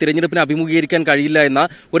കൊണ്ട് തിരഞ്ഞെടുപ്പിനെ അഭിമുഖീകരിക്കാൻ കഴിയില്ല എന്ന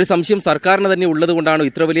ഒരു സംശയം സർക്കാരിന് തന്നെ ഉള്ളത് കൊണ്ടാണ്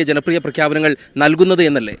ഇത്ര വലിയ ജനപ്രിയ പ്രഖ്യാപനങ്ങൾ നൽകുന്നത്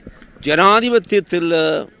എന്നല്ലേ? ജനാധിപത്യത്തിൽ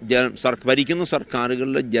ഭരിക്കുന്ന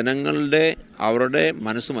സർക്കാരുകളിൽ ജനങ്ങളുടെ അവരുടെ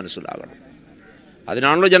മനസ്സ് മനസ്സിലാകണം.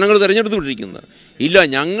 അതിനാണല്ലോ ജനങ്ങൾ തിരഞ്ഞെടുത്തുകൊണ്ടിരിക്കുന്നത്. ഇല്ല,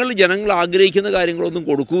 ജനങ്ങൾ ആഗ്രഹിക്കുന്ന കാര്യങ്ങളൊന്നും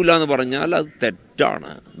കൊടുക്കൂല എന്ന് പറഞ്ഞാൽ അത് തെറ്റാണ്.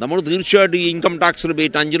 നമ്മൾ തീർച്ചയായിട്ടും ഈ ഇൻകം ടാക്സ്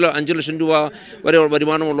റിബേറ്റ് 5 ലക്ഷം രൂപ വരെ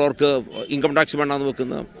വരുമാനമുള്ളവർക്ക് ഇൻകം ടാക്സ് വേണ്ടാന്ന്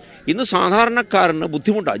വെക്കുന്നത് ഇന്ന് സാധാരണക്കാരന്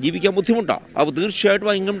ബുദ്ധിമുട്ടാണ്, ജീവിക്കാൻ ബുദ്ധിമുട്ടാണ്. അപ്പോൾ തീർച്ചയായിട്ടും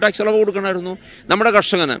ആ ഇൻകം ടാക്സ് ഇളവ് കൊടുക്കണമായിരുന്നു. നമ്മുടെ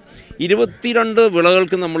കർഷകന് 22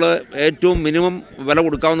 വിളകൾക്ക് നമ്മൾ ഏറ്റവും മിനിമം വില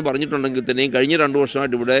കൊടുക്കാമെന്ന് പറഞ്ഞിട്ടുണ്ടെങ്കിൽ തന്നെയും കഴിഞ്ഞ 2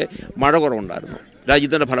 വർഷമായിട്ട് ഇവിടെ മഴ കുറവുണ്ടായിരുന്നു.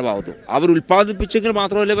 രാജ്യത്തിൻ്റെ ഫലഭാഗത്തും അവർ ഉൽപ്പാദിപ്പിച്ചെങ്കിൽ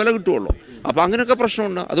മാത്രമല്ലേ വില കിട്ടുകയുള്ളൂ. അപ്പോൾ അങ്ങനെയൊക്കെ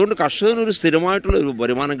പ്രശ്നമുണ്ട്. അതുകൊണ്ട് കർഷകനൊരു സ്ഥിരമായിട്ടുള്ള ഒരു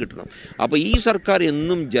വരുമാനം കിട്ടണം. അപ്പോൾ ഈ സർക്കാർ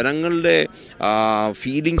എന്നും ജനങ്ങളുടെ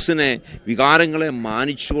ഫീലിങ്സിനെ, വികാരങ്ങളെ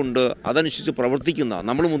മാനിച്ചുകൊണ്ട് അതനുസരിച്ച് പ്രവർത്തിക്കുന്ന,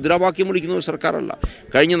 നമ്മൾ മുദ്രാവാക്യം വിളിക്കുന്ന ഒരു സർക്കാരല്ല.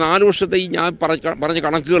 കഴിഞ്ഞ 4 വർഷത്തെ ഈ ഞാൻ പറഞ്ഞ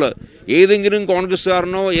കണക്കുകൾ ഏതെങ്കിലും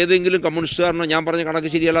കോൺഗ്രസ്സുകാരനോ ഏതെങ്കിലും കമ്മ്യൂണിസ്റ്റുകാരനോ ഞാൻ പറഞ്ഞ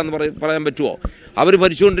കണക്ക് ശരിയല്ല എന്ന് പറയാൻ പറ്റുമോ? അവർ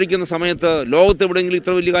ഭരിച്ചുകൊണ്ടിരിക്കുന്ന സമയത്ത് ലോകത്ത് എവിടെയെങ്കിലും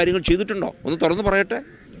ഇത്ര വലിയ കാര്യങ്ങൾ ചെയ്തിട്ടുണ്ടോ? ഒന്ന് തുറന്ന് പറയട്ടെ.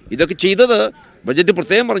 ഇതൊക്കെ ചെയ്തത് ബജറ്റ്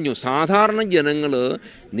പ്രത്യേകം പറഞ്ഞു. സാധാരണ ജനങ്ങൾ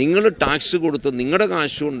നിങ്ങൾ ടാക്സ് കൊടുത്ത് നിങ്ങളുടെ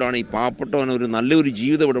കാശ് കൊണ്ടാണ് ഈ പാവപ്പെട്ടവന് ഒരു നല്ലൊരു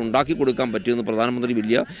ജീവിതം ഇവിടെ ഉണ്ടാക്കി കൊടുക്കാൻ പറ്റുമെന്ന് പ്രധാനമന്ത്രി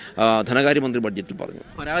വലിയ ധനകാര്യമന്ത്രി ബഡ്ജറ്റിൽ പറഞ്ഞു.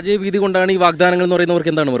 പരാജയ ഭീതി കൊണ്ടാണ് ഈ വാഗ്ദാനങ്ങൾ എന്ന്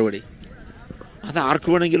പറയുന്നവർക്ക് എന്താണ് മറുപടി? അത് ആർക്ക്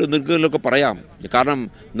വേണമെങ്കിലും എന്തെങ്കിലുമൊക്കെ പറയാം. കാരണം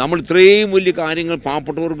നമ്മൾ ഇത്രയും വലിയ കാര്യങ്ങൾ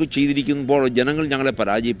പാവപ്പെട്ടവർക്ക് ചെയ്തിരിക്കുമ്പോൾ ജനങ്ങൾ ഞങ്ങളെ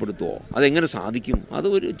പരാജയപ്പെടുത്തുമോ? അതെങ്ങനെ സാധിക്കും? അത്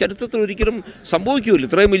ഒരു ചരിത്രത്തിൽ ഒരിക്കലും സംഭവിക്കില്ല.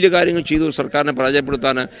 ഇത്രയും വലിയ കാര്യങ്ങൾ ചെയ്തു സർക്കാരിനെ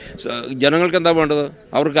പരാജയപ്പെടുത്താൻ ജനങ്ങൾക്ക് എന്താ വേണ്ടത്?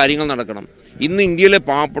 അവർക്ക് കാര്യങ്ങൾ നടക്കണം. ഇന്ന് ഇന്ത്യയിലെ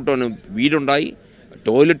പാവപ്പെട്ടവന് വീടുണ്ടായി,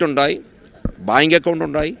 ടോയ്ലറ്റ് ഉണ്ടായി, ബാങ്ക് അക്കൗണ്ട്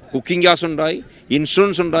ഉണ്ടായി, കുക്കിംഗ് ഗ്യാസ് ഉണ്ടായി,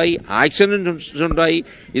 ഇൻഷുറൻസ് ഉണ്ടായി, ആക്സിഡൻറ്റ് ഇൻഷുറൻസ് ഉണ്ടായി.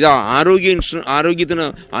 ഇതാ ആരോഗ്യത്തിന്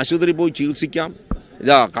ആശുപത്രിയിൽ പോയി ചികിത്സിക്കാം.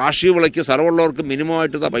 കാർഷിക വിളയ്ക്ക് സ്ഥലമുള്ളവർക്ക്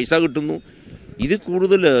മിനിമമായിട്ട് പൈസ കിട്ടുന്നു. ഇത്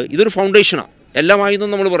കൂടുതൽ ഇതൊരു ഫൗണ്ടേഷനാണ്. എല്ലാമായൊന്നും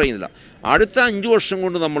നമ്മൾ പറയുന്നില്ല. അടുത്ത 5 വർഷം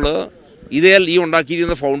കൊണ്ട് നമ്മൾ ഈ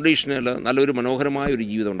ഉണ്ടാക്കിയിരിക്കുന്ന ഫൗണ്ടേഷനിൽ നല്ലൊരു മനോഹരമായ ഒരു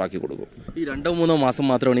ജീവിതം ഉണ്ടാക്കി കൊടുക്കും. ഈ 2-3 മാസം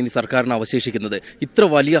മാത്രമാണ് ഇനി സർക്കാരിന് അവശേഷിക്കുന്നത്. ഇത്ര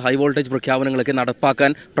വലിയ ഹൈ വോൾട്ടേജ് പ്രഖ്യാപനങ്ങളൊക്കെ നടപ്പാക്കാൻ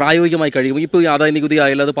പ്രായോഗികമായി കഴിയും. ഇപ്പോൾ ഈ ആദായ നികുതി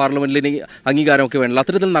ആയാലും അത് പാർലമെന്റിന് അംഗീകാരമൊക്കെ വേണമല്ലോ.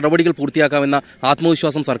 അത്തരത്തിൽ നടപടികൾ പൂർത്തിയാക്കാമെന്ന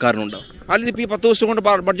ആത്മവിശ്വാസം സർക്കാരിനുണ്ടോ? അല്ലെങ്കിൽ ഇപ്പോൾ ഈ 10 ദിവസം കൊണ്ട്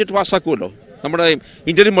ബഡ്ജറ്റ് പാസ്സാക്കുമല്ലോ. നമ്മുടെ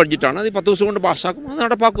ഇന്ത്യൻ ബഡ്ജറ്റാണ്. അത് 10 ദിവസം കൊണ്ട് പാസ്സാക്കും, അത്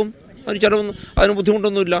നടപ്പാക്കും. അതിന്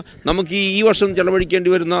ബുദ്ധിമുട്ടൊന്നുമില്ല. നമുക്ക് ഈ വർഷം ചെലവഴിക്കേണ്ടി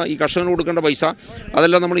വരുന്ന ഈ കർഷകന് കൊടുക്കേണ്ട പൈസ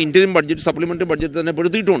അതെല്ലാം നമ്മൾ ഇന്ത്യൻ ബഡ്ജറ്റ്, സപ്ലിമെൻ്ററി ബഡ്ജറ്റ് തന്നെ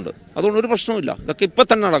പെടുത്തിയിട്ടുണ്ട്. അതുകൊണ്ട് ഒരു പ്രശ്നമില്ല. ഇതൊക്കെ ഇപ്പം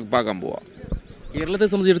തന്നെ നടപ്പാക്കാൻ പോവാം. കേരളത്തെ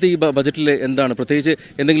സംബന്ധിച്ചിടത്ത് ഈ ബജറ്റിൽ എന്താണ് പ്രത്യേകിച്ച്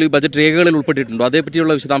എന്തെങ്കിലും ഈ ബജറ്റ് രേഖകളിൽ ഉൾപ്പെട്ടിട്ടുണ്ടോ?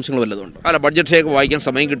 അതേപറ്റിയുള്ള വിശദാംശങ്ങൾ വല്ലതുണ്ട്? അല്ല, ബഡ്ജറ്റ് രേഖ വായിക്കാൻ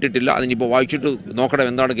സമയം കിട്ടിയിട്ടില്ല. അതിനിപ്പോൾ വായിച്ചിട്ട് നോക്കണം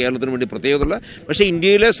എന്താണ് കേരളത്തിന് വേണ്ടി പ്രത്യേകത. പക്ഷേ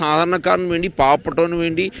ഇന്ത്യയിലെ സാധാരണക്കാരന് വേണ്ടി, പാവപ്പെട്ടവന്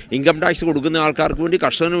വേണ്ടി, ഇൻകം ടാക്സ് കൊടുക്കുന്ന ആൾക്കാർക്ക് വേണ്ടി,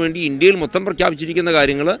 കർഷകന് വേണ്ടി ഇന്ത്യയിൽ മൊത്തം പ്രഖ്യാപിച്ചിരിക്കുന്ന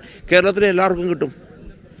കാര്യങ്ങൾ കേരളത്തിലെ എല്ലാവർക്കും കിട്ടും.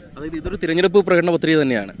 അതായത് ഇതൊരു തിരഞ്ഞെടുപ്പ് പ്രകടന പത്രിക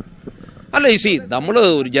തന്നെയാണ്. അല്ല, നമ്മൾ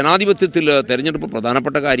ഒരു ജനാധിപത്യത്തിൽ തെരഞ്ഞെടുപ്പ്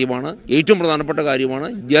പ്രധാനപ്പെട്ട കാര്യമാണ്, ഏറ്റവും പ്രധാനപ്പെട്ട കാര്യമാണ്.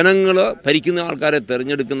 ജനങ്ങൾ ഭരിക്കുന്ന ആൾക്കാരെ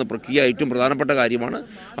തിരഞ്ഞെടുക്കുന്ന പ്രക്രിയ ഏറ്റവും പ്രധാനപ്പെട്ട കാര്യമാണ്.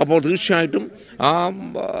 അപ്പോൾ തീർച്ചയായിട്ടും ആ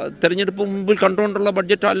തെരഞ്ഞെടുപ്പ് മുമ്പിൽ കണ്ടുകൊണ്ടുള്ള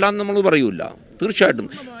ബഡ്ജറ്റ് അല്ലാന്ന് നമ്മൾ പറയൂല, തീർച്ചയായിട്ടും.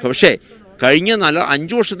 പക്ഷേ കഴിഞ്ഞ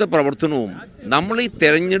 5 വർഷത്തെ പ്രവർത്തനവും നമ്മൾ ഈ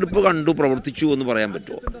തെരഞ്ഞെടുപ്പ് കണ്ടു പ്രവർത്തിച്ചു എന്ന് പറയാൻ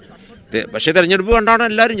പറ്റുമോ? പക്ഷേ തെരഞ്ഞെടുപ്പ് കണ്ടാണ്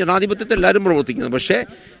എല്ലാവരും ജനാധിപത്യത്തിൽ എല്ലാവരും പ്രവർത്തിക്കുന്നത്. പക്ഷേ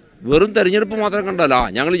വെറും തെരഞ്ഞെടുപ്പ് മാത്രം കണ്ടല്ല,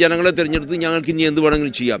 ഞങ്ങൾ ജനങ്ങളെ തിരഞ്ഞെടുത്ത് ഞങ്ങൾക്ക് ഇനി എന്ത്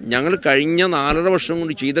വേണമെങ്കിലും ചെയ്യാം. ഞങ്ങൾ കഴിഞ്ഞ 4.5 വർഷം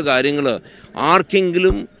കൊണ്ട് ചെയ്ത കാര്യങ്ങൾ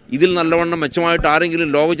ആർക്കെങ്കിലും ഇതിൽ നല്ലവണ്ണം മെച്ചമായിട്ട് ആരെങ്കിലും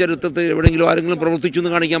ലോക ചരിത്രത്തിൽ എവിടെയെങ്കിലും ആരെങ്കിലും പ്രവർത്തിച്ചു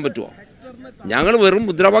എന്ന് കാണിക്കാൻ പറ്റുമോ? ഞങ്ങൾ വെറും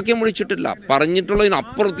മുദ്രാവാക്യം വിളിച്ചിട്ടില്ല,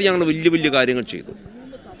 പറഞ്ഞിട്ടുള്ളതിനപ്പുറത്ത് ഞങ്ങൾ വലിയ വലിയ കാര്യങ്ങൾ ചെയ്തു.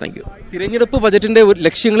 Thank you. തിരഞ്ഞെടുപ്പ് ബജറ്റിന്റെ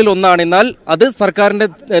ലക്ഷ്യങ്ങളിൽ ഒന്നാണെന്നാൽ അത് സർക്കാരിന്റെ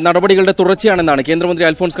നടപടികളുടെ തുടർച്ചയാണെന്നാണ് കേന്ദ്രമന്ത്രി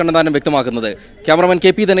അൽഫോൺസ് കണ്ണന്താനം വ്യക്തമാക്കുന്നത്. Cameraman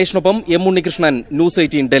KP ദിനേശിനൊപ്പം M Unnikrishnan, News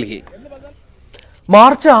 18 Delhi.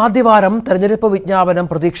 March ആദ്യവാരം തെരഞ്ഞെടുപ്പ് വിജ്ഞാപനം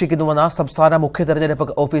പ്രതീക്ഷിക്കുന്നുവെന്ന് സംസ്ഥാന മുഖ്യ തെരഞ്ഞെടുപ്പ്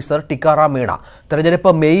ഓഫീസർ ടിക്കാറാം മീണ.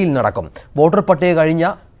 തെരഞ്ഞെടുപ്പ് മെയ്യിൽ നടക്കും. വോട്ടർ പട്ടിക കഴിഞ്ഞ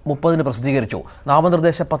 30 പ്രസിദ്ധീകരിച്ചു.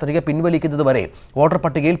 നാമനിർദ്ദേശ പത്രിക പിൻവലിക്കുന്നതുവരെ വോട്ടർ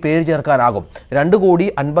പട്ടികയിൽ പേര് ചേർക്കാനാകും.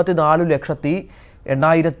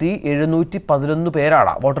 2,54,8,711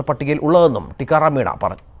 പേരാണ് വോട്ടർ പട്ടികയിൽ ഉള്ളതെന്നും ടിക്കാറാം മീണ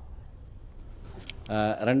പറഞ്ഞു.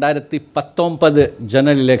 2019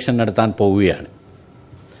 ജനറൽ ഇലക്ഷൻ നടത്താൻ പോവുകയാണ്.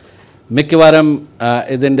 മിക്കവാറും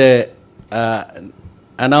ഇതിൻ്റെ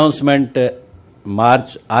അനൗൺസ്മെൻറ്റ്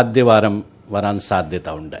മാർച്ച് ആദ്യവാരം വരാൻ സാധ്യത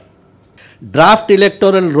ഉണ്ട്. ഡ്രാഫ്റ്റ്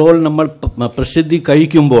ഇലക്ടോറൽ റോൾ നമ്മൾ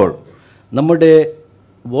പ്രസിദ്ധീകരിക്കുമ്പോൾ നമ്മുടെ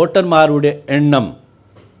വോട്ടർമാരുടെ എണ്ണം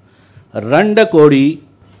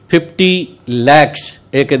 2,50,00,000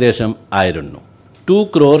 ഏകദേശം ആയിരുന്നു.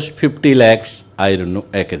 2,50,00,000 ആയിരുന്നു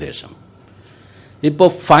ഏകദേശം. ഇപ്പോൾ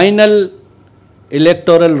ഫൈനൽ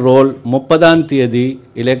ഇലക്ടോറൽ റോൾ 30-ാം തീയതി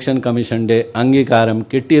ഇലക്ഷൻ കമ്മീഷന്റെ അംഗീകാരം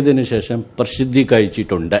കിട്ടിയതിനു ശേഷം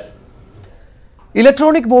പ്രസിദ്ധീകരിച്ചിട്ടുണ്ട്.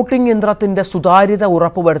 ഇലക്ട്രോണിക് വോട്ടിംഗ് യന്ത്രത്തിന്റെ സുതാര്യത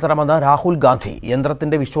ഉറപ്പുവരുത്തണമെന്ന് രാഹുൽ ഗാന്ധി.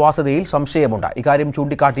 യന്ത്രത്തിന്റെ വിശ്വാസ്യതയിൽ സംശയമുണ്ട്. ഇക്കാര്യം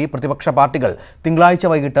ചൂണ്ടിക്കാട്ടി പ്രതിപക്ഷ പാർട്ടികൾ തിങ്കളാഴ്ച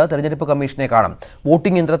വൈകിട്ട് തെരഞ്ഞെടുപ്പ് കമ്മീഷനെ കാണും.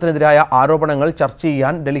 വോട്ടിംഗ് യന്ത്രത്തിനെതിരായ ആരോപണങ്ങൾ ചർച്ച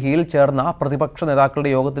ചെയ്യാൻ ഡൽഹിയിൽ ചേർന്ന പ്രതിപക്ഷ നേതാക്കളുടെ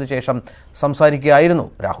യോഗത്തിന് ശേഷം സംസാരിക്കുകയായിരുന്നു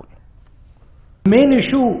Rahul.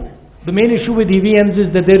 The main issue with EVMs is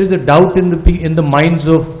that there is a doubt in the minds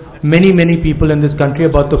of many people in this country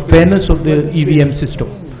about the fairness of the EVM system,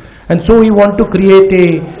 and so we want to create a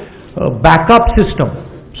backup system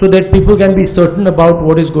so that people can be certain about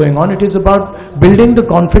what is going on. It is about building the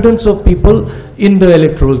confidence of people in the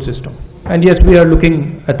electoral system, and yes, we are looking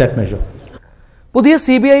at that measure. പുതിയ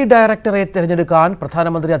CBI ഡയറക്ടറെ തെരഞ്ഞെടുക്കാൻ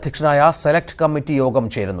പ്രധാനമന്ത്രി അധ്യക്ഷനായ select committee യോഗം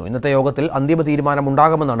ചേരുന്നു. ഇന്നത്തെ യോഗത്തിൽ അന്തിമ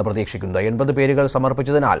തീരുമാനമുണ്ടാകുമെന്നാണ് പ്രതീക്ഷിക്കുന്നത്. 80 പേരുകൾ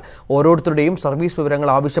സമർപ്പിച്ചതിനാൽ ഓരോരുത്തരുടെയും സർവീസ് വിവരങ്ങൾ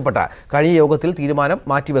ആവശ്യപ്പെട്ട് കഴിഞ്ഞ യോഗത്തിൽ തീരുമാനം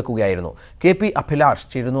മാറ്റിവെക്കുകയായിരുന്നു. KP അഭിലാഷ്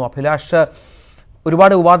ചേരുന്നു. അഭിലാഷ്,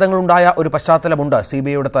 ഒരുപാട് വിവാദങ്ങളുണ്ടായ ഒരു പശ്ചാത്തലമുണ്ട്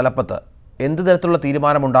CBIയുടെ തലപ്പത്ത്. എന്ത് തരത്തിലുള്ള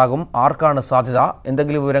തീരുമാനമുണ്ടാകും? ആർക്കാണ് സാധ്യത?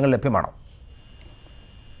 എന്തെങ്കിലും വിവരങ്ങൾ ലഭ്യമാണോ?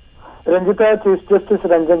 രഞ്ജിത്ത്, ചീഫ് ജസ്റ്റിസ്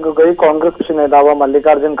രഞ്ജൻ ഗൊഗോയ്, കോൺഗ്രസ് കക്ഷി നേതാവ്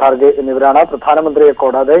മല്ലികാർജ്ജുൻ ഖാർഗെ എന്നിവരാണ് പ്രധാനമന്ത്രിയെ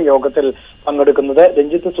കൂടാതെ യോഗത്തിൽ പങ്കെടുക്കുന്നത്.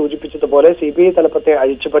 രഞ്ജിത്ത് സൂചിപ്പിച്ചതുപോലെ CBI തലപ്പത്തെ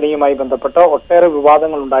അഴിച്ചുപണിയുമായി ബന്ധപ്പെട്ട് ഒട്ടേറെ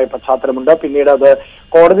വിവാദങ്ങളുണ്ടായ പശ്ചാത്തലമുണ്ട്. പിന്നീട് അത്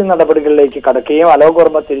കോടതി നടപടികളിലേക്ക് കടക്കുകയും അലോക്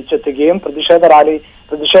വർമ്മ തിരിച്ചെത്തുകയും പ്രതിഷേധ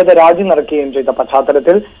രാജി നടക്കുകയും ചെയ്ത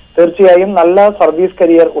പശ്ചാത്തലത്തിൽ തീർച്ചയായും നല്ല സർവീസ്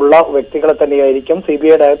കരിയർ ഉള്ള വ്യക്തികളെ തന്നെയായിരിക്കും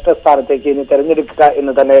CBI ഡയറക്ടർ സ്ഥാനത്തേക്ക് ഇനി തെരഞ്ഞെടുക്കുക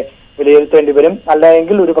എന്ന് തന്നെ വിലയിരുത്തേണ്ടി വരും.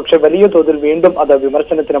 അല്ലെങ്കിൽ ഒരുപക്ഷെ വലിയ തോതിൽ വീണ്ടും അത്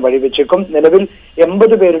വിമർശനത്തിന് വഴിവെച്ചേക്കും. നിലവിൽ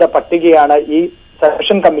 80 പേരുടെ പട്ടികയാണ് ഈ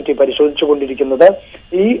സെലക്ഷൻ കമ്മിറ്റി പരിശോധിച്ചുകൊണ്ടിരിക്കുന്നത്.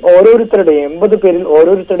 ഈ ഓരോരുത്തരുടെയും 80 പേരിൽ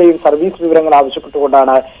ഓരോരുത്തരുടെയും സർവീസ് വിവരങ്ങൾ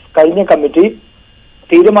ആവശ്യപ്പെട്ടുകൊണ്ടാണ് കഴിഞ്ഞ കമ്മിറ്റി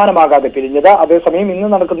തീരുമാനമാകാതെ പിരിഞ്ഞത്. അതേസമയം ഇന്ന്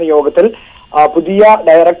നടക്കുന്ന യോഗത്തിൽ പുതിയ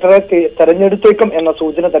ഡയറക്ടറെ തെരഞ്ഞെടുത്തേക്കും എന്ന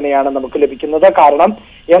സൂചന തന്നെയാണ് നമുക്ക് ലഭിക്കുന്നത്. കാരണം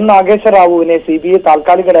എൻ നാഗേശ്വര റാവുവിനെ CBI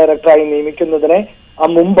താൽക്കാലിക ഡയറക്ടറായി നിയമിക്കുന്നതിന്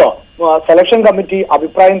മുമ്പ് സെലക്ഷൻ കമ്മിറ്റി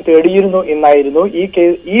അഭിപ്രായം തേടിയിരുന്നു എന്നായിരുന്നു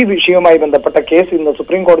ഈ വിഷയവുമായി ബന്ധപ്പെട്ട കേസ് ഇന്ന്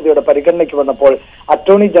സുപ്രീം കോടതിയുടെ പരിഗണനയ്ക്ക് വന്നപ്പോൾ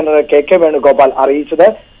അറ്റോർണി ജനറൽ KK വേണുഗോപാൽ അറിയിച്ചത്.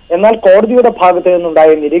 എന്നാൽ കോടതിയുടെ ഭാഗത്ത് നിന്നുണ്ടായ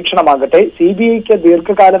നിരീക്ഷണമാകട്ടെ CBIക്ക്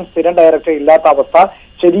ദീർഘകാലം സ്ഥിരം ഡയറക്ടർ ഇല്ലാത്ത അവസ്ഥ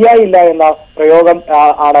ശരിയായില്ല എന്ന പ്രയോഗം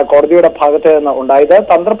ആണ് കോടതിയുടെ ഭാഗത്ത് നിന്ന് ഉണ്ടായത്.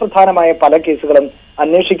 തന്ത്രപ്രധാനമായ പല കേസുകളും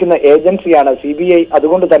അന്വേഷിക്കുന്ന ഏജൻസിയാണ് CBI.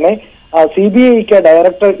 അതുകൊണ്ട് തന്നെ CBIക്ക്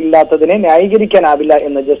ഡയറക്ടർ ഇല്ലാത്തതിനെ ന്യായീകരിക്കാനാവില്ല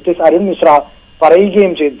എന്ന് ജസ്റ്റിസ് അരുൺ മിശ്ര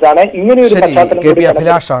പറയുകയും ചെയ്തതാണ്. ഇങ്ങനെയൊരു പശ്ചാത്തലം KP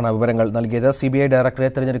അഭിലാഷാണ് വിവരങ്ങൾ നൽകിയത്. CBI ഡയറക്ടറെ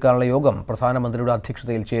തെരഞ്ഞെടുക്കാനുള്ള യോഗം പ്രധാനമന്ത്രിയുടെ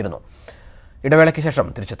അധ്യക്ഷതയിൽ ചേരുന്നു. ഇടവേളയ്ക്ക് ശേഷം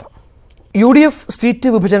തിരിച്ചെത്താം. UDF സീറ്റ്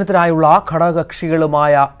വിഭജനത്തിനായുള്ള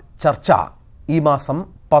ഘടകകക്ഷികളുമായ ചർച്ച ഈ മാസം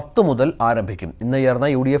 10 മുതൽ ആരംഭിക്കും. ഇന്ന് ചേർന്ന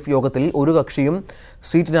UDF യോഗത്തിൽ ഒരു കക്ഷിയും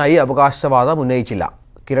സീറ്റിനായി അവകാശവാദം ഉന്നയിച്ചില്ല.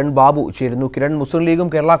 കിരൺ ബാബു ചേരുന്നു. കിരൺ, മുസ്ലിം ലീഗും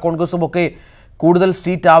കേരള കോൺഗ്രസും ഒക്കെ കൂടുതൽ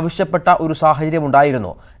സീറ്റ് ആവശ്യപ്പെട്ട ഒരു സാഹചര്യം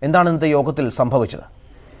ഉണ്ടായിരുന്നു. എന്താണ് ഇന്നത്തെ യോഗത്തിൽ സംഭവിച്ചത്?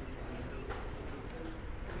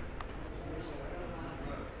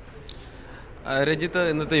 രഞ്ജിത്ത്,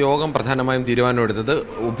 ഇന്നത്തെ യോഗം പ്രധാനമായും തീരുമാനമെടുത്തത്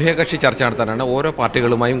ഉഭയകക്ഷി ചർച്ച നടത്താനാണ്. ഓരോ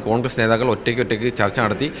പാർട്ടികളുമായും കോൺഗ്രസ് നേതാക്കൾ ഒറ്റയ്ക്ക് ചർച്ച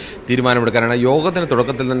നടത്തി തീരുമാനമെടുക്കാനാണ്. യോഗത്തിന്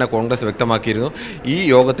തുടക്കത്തിൽ തന്നെ കോൺഗ്രസ് വ്യക്തമാക്കിയിരുന്നു ഈ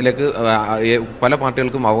യോഗത്തിലേക്ക് പല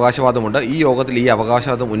പാർട്ടികൾക്കും അവകാശവാദമുണ്ട്. ഈ യോഗത്തിൽ ഈ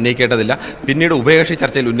അവകാശവാദം ഉന്നയിക്കേണ്ടതില്ല, പിന്നീട് ഉഭയകക്ഷി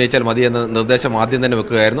ചർച്ചയിൽ ഉന്നയിച്ചാൽ മതി എന്ന നിർദ്ദേശം ആദ്യം തന്നെ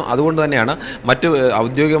വെക്കുകയായിരുന്നു. അതുകൊണ്ട് തന്നെയാണ് മറ്റ്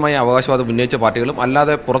ഔദ്യോഗികമായ അവകാശവാദം ഉന്നയിച്ച പാർട്ടികളും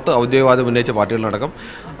അല്ലാതെ പുറത്ത് ഔദ്യോഗികവാദം ഉന്നയിച്ച പാർട്ടികളടക്കം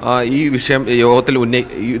ഈ വിഷയം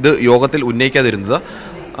യോഗത്തിൽ ഉന്നയിക്കാതിരുന്നത്.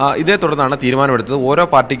 ഇതേ തുടർന്നാണ് തീരുമാനമെടുത്തത്. ഓരോ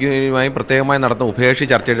പാർട്ടിക്കുമായും പ്രത്യേകമായി നടത്തുന്ന ഉഭയകക്ഷി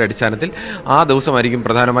ചർച്ചയുടെ അടിസ്ഥാനത്തിൽ ആ ദിവസമായിരിക്കും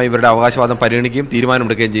പ്രധാനമായും ഇവരുടെ അവകാശവാദം പരിഗണിക്കുകയും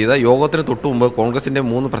തീരുമാനമെടുക്കുകയും ചെയ്തത്. യോഗത്തിന് തൊട്ടുമുമ്പ് കോൺഗ്രസിൻ്റെ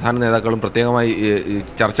 3 പ്രധാന നേതാക്കളും പ്രത്യേകമായി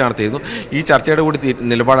ചർച്ച നടത്തിയിരുന്നു. ഈ ചർച്ചയുടെ കൂടി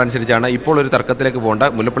നിലപാടനുസരിച്ചാണ് ഇപ്പോൾ ഒരു തർക്കത്തിലേക്ക് പോകേണ്ട.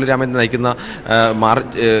 മുല്ലപ്പള്ളി രാമചന്ദ്രൻ നയിക്കുന്ന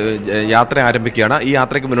യാത്ര ആരംഭിക്കുകയാണ്. ഈ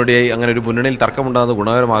യാത്രയ്ക്ക് മുന്നോടിയായി അങ്ങനെ ഒരു മുന്നണിയിൽ തർക്കമുണ്ടാകുന്നത്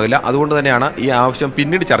ഗുണകരമാകില്ല. അതുകൊണ്ട് തന്നെയാണ് ഈ ആവശ്യം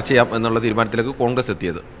പിന്നീട് ചർച്ച ചെയ്യാം എന്നുള്ള തീരുമാനത്തിലേക്ക് കോൺഗ്രസ്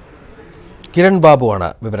എത്തിയത്. കിരൺ ബാബുവാണ്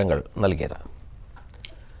വിവരങ്ങൾ നൽകിയത്.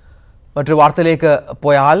 മറ്റൊരു വാർത്തയിലേക്ക്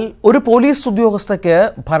പോയാൽ, ഒരു പോലീസ് ഉദ്യോഗസ്ഥയ്ക്ക്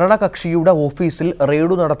ഭരണകക്ഷിയുടെ ഓഫീസിൽ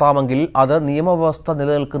റെയ്ഡ് നടത്താമെങ്കിൽ അത് നിയമവ്യവസ്ഥ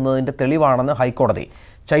നിലനിൽക്കുന്നതിന്റെ തെളിവാണെന്ന് ഹൈക്കോടതി.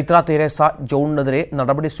 ചൈത്ര തെരേസ ജോണിനെതിരെ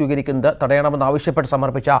നടപടി സ്വീകരിക്കുന്നത് തടയണമെന്നാവശ്യപ്പെട്ട്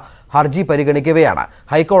സമർപ്പിച്ച ഹർജി പരിഗണിക്കവെയാണ്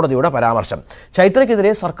ഹൈക്കോടതിയുടെ പരാമർശം.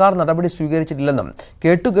 ചൈത്രയ്ക്കെതിരെ സർക്കാർ നടപടി സ്വീകരിച്ചിട്ടില്ലെന്നും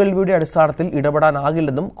കേട്ടുകേൾവിയുടെ അടിസ്ഥാനത്തിൽ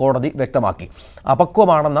ഇടപെടാനാകില്ലെന്നും കോടതി വ്യക്തമാക്കി.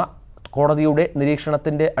 അപക്വമാണെന്ന കോടതിയുടെ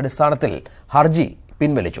നിരീക്ഷണത്തിന്റെ അടിസ്ഥാനത്തിൽ ഹർജി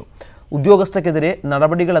പിൻവലിച്ചു. ഉദ്യോഗസ്ഥർക്കെതിരെ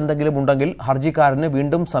നടപടികൾ എന്തെങ്കിലും ഉണ്ടെങ്കിൽ ഹർജിക്കാരന്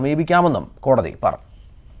വീണ്ടും സമീപിക്കാമെന്നും കോടതി പറഞ്ഞു.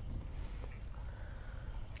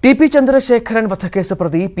 ടി പി ചന്ദ്രശേഖരൻ വധക്കേസ്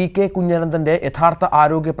പ്രതി പി കെ കുഞ്ഞനന്തന്റെ യഥാർത്ഥ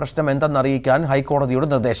ആരോഗ്യ പ്രശ്നം എന്തെന്നറിയിക്കാൻ ഹൈക്കോടതിയുടെ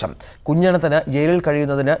നിർദ്ദേശം. കുഞ്ഞനന്തന് ജയിലിൽ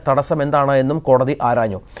കഴിയുന്നതിന് തടസ്സം എന്താണ് എന്നും കോടതി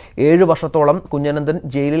ആരാഞ്ഞു. 7 വർഷത്തോളം കുഞ്ഞനന്തൻ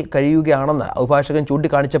ജയിലിൽ കഴിയുകയാണെന്ന് അഭിഭാഷകൻ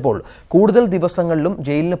ചൂണ്ടിക്കാണിച്ചപ്പോൾ കൂടുതൽ ദിവസങ്ങളിലും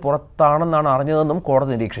ജയിലിന് പുറത്താണെന്നാണ് അറിഞ്ഞതെന്നും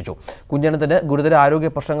കോടതി നിരീക്ഷിച്ചു. കുഞ്ഞനന്തന് ഗുരുതര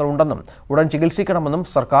ആരോഗ്യ പ്രശ്നങ്ങളുണ്ടെന്നും ഉടൻ ചികിത്സിക്കണമെന്നും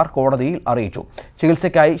സർക്കാർ കോടതിയിൽ അറിയിച്ചു.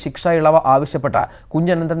 ചികിത്സയ്ക്കായി ശിക്ഷാ ഇളവ് ആവശ്യപ്പെട്ട്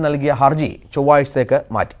കുഞ്ഞനന്തൻ നൽകിയ ഹർജി ചൊവ്വാഴ്ചത്തേക്ക്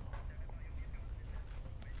മാറ്റി.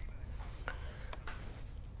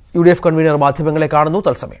 UDF കൺവീനർ മാധ്യമങ്ങളെ കാണുന്നു.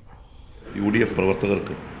 തത്സമയം UDF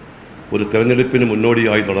പ്രവർത്തകർക്ക് ഒരു തെരഞ്ഞെടുപ്പിന്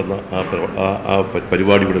മുന്നോടിയായി നടന്ന ആ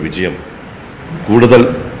പരിപാടിയുടെ വിജയം കൂടുതൽ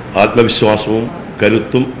ആത്മവിശ്വാസവും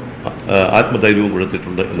കരുത്തും ആത്മധൈര്യവും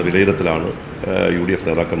കൊടുത്തിട്ടുണ്ട് എന്ന വിലയിരുത്തലാണ് UDF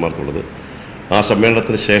നേതാക്കന്മാർക്കുള്ളത്. ആ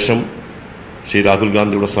സമ്മേളനത്തിന് ശേഷം ശ്രീ രാഹുൽ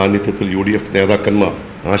ഗാന്ധിയുടെ സാന്നിധ്യത്തിൽ UDF നേതാക്കന്മാർ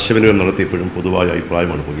ആശയവിനിമയം നടത്തിയപ്പോഴും പൊതുവായ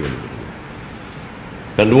അഭിപ്രായമാണ് പൊതുവന്നിട്ടുള്ളത്.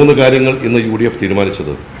 2-3 കാര്യങ്ങൾ ഇന്ന് UDF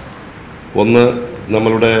തീരുമാനിച്ചത്. ഒന്ന്,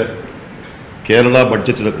 നമ്മളുടെ കേരള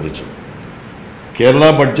ബഡ്ജറ്റിനെ കുറിച്ച്. കേരള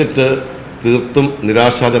ബഡ്ജറ്റ് തീർത്തും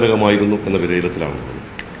നിരാശാജനകമായിരുന്നു എന്ന വിലയിരുത്തലാണ്.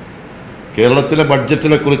 കേരളത്തിലെ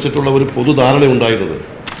ബഡ്ജറ്റിനെ കുറിച്ചിട്ടുള്ള ഒരു പൊതുധാരണ ഉണ്ടായിരുന്നത്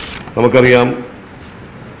നമുക്കറിയാം.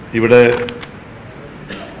 ഇവിടെ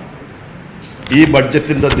ഈ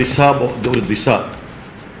ബഡ്ജറ്റിൻ്റെ ദിശ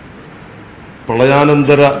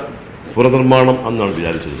പ്രളയാനന്തര പുനർനിർമ്മാണം എന്നാണ്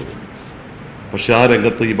വിചാരിച്ചിരുന്നത്. പക്ഷെ ആ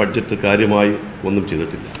രംഗത്ത് ഈ ബഡ്ജറ്റ് കാര്യമായി ഒന്നും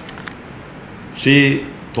ചെയ്തിട്ടില്ല. ശ്രീ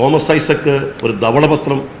തോമസ് ഐസക്ക് ഒരു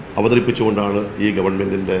ധവളപത്രം അവതരിപ്പിച്ചുകൊണ്ടാണ് ഈ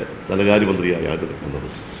ഗവൺമെൻറ്റിൻ്റെ ധനകാര്യമന്ത്രിയായത് എന്നത്.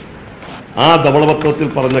 ആ ധവളപത്രത്തിൽ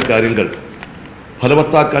പറഞ്ഞ കാര്യങ്ങൾ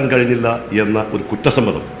ഫലവത്താക്കാൻ കഴിഞ്ഞില്ല എന്ന ഒരു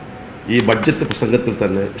കുറ്റസമ്മതം ഈ ബഡ്ജറ്റ് പ്രസംഗത്തിൽ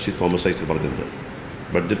തന്നെ ശ്രീ തോമസ് ഐസക്ക് പറഞ്ഞിട്ടുണ്ട്.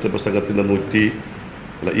 ബഡ്ജറ്റ് പ്രസംഗത്തിൻ്റെ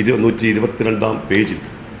 122 പേജിൽ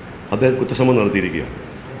അദ്ദേഹം കുറ്റസമ്മതം നടത്തിയിരിക്കുകയാണ്.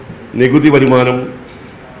 നികുതി വരുമാനം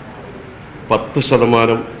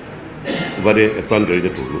 10% വരെ എത്താൻ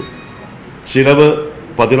കഴിഞ്ഞിട്ടുള്ളൂ. ചിലവ്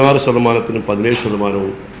 16%-നും 17%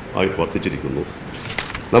 ആയി വർദ്ധിച്ചിരിക്കുന്നു.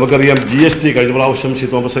 നമുക്കറിയാം GST കഴിഞ്ഞ പ്രാവശ്യം ശ്രീ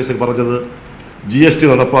തോമസ് ഐസക് പറഞ്ഞത് GST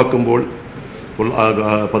നടപ്പാക്കുമ്പോൾ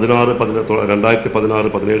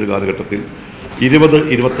 2016-17 കാലഘട്ടത്തിൽ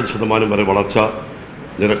 20-25% വരെ വളർച്ചാ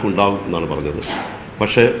നിരക്കുണ്ടാകും എന്നാണ് പറഞ്ഞത്.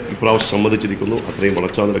 പക്ഷേ ഇപ്രാവശ്യം സമ്മതിച്ചിരിക്കുന്നു അത്രയും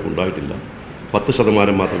വളർച്ചാ നിരക്കുണ്ടായിട്ടില്ല.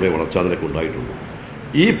 10% മാത്രമേ വളർച്ചാ നിരക്കുണ്ടായിട്ടുള്ളൂ.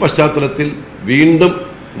 ഈ പശ്ചാത്തലത്തിൽ വീണ്ടും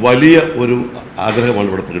വലിയ ഒരു ആഗ്രഹമാണ്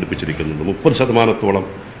ഇവിടെ പ്രകടിപ്പിച്ചിരിക്കുന്നത്. 30%-ഓളം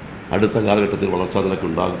അടുത്ത കാലഘട്ടത്തിൽ വളർച്ചാ നിരക്ക്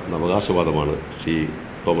ഉണ്ടാകുന്ന അവകാശവാദമാണ് ശ്രീ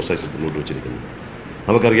തോമസ് ഐസക് മുന്നോട്ട് വച്ചിരിക്കുന്നത്.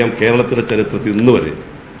 നമുക്കറിയാം കേരളത്തിൻ്റെ ചരിത്രത്തിൽ ഇന്ന് വരെ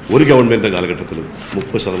ഒരു ഗവൺമെൻറ് കാലഘട്ടത്തിലും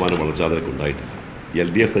 30% വളർച്ചാ നിരക്ക് ഉണ്ടായിട്ടില്ല.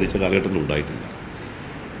 LDF ഭരിച്ച കാലഘട്ടത്തിൽ ഉണ്ടായിട്ടില്ല.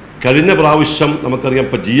 കഴിഞ്ഞ പ്രാവശ്യം നമുക്കറിയാം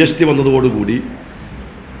ഇപ്പോൾ GST വന്നതോടുകൂടി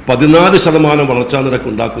 14% വളർച്ചാ നിരക്ക്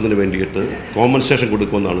ഉണ്ടാക്കുന്നതിന് വേണ്ടിയിട്ട് കോമ്പൻസേഷൻ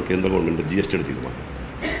കൊടുക്കുമെന്നാണ് കേന്ദ്ര ഗവൺമെൻറ് GSTയുടെ തീരുമാനം.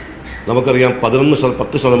 നമുക്കറിയാം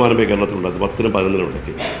 10% കേരളത്തിലുണ്ടായിരുന്നു. 10-നും 11-നും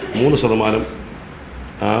ഇടയ്ക്ക് 3%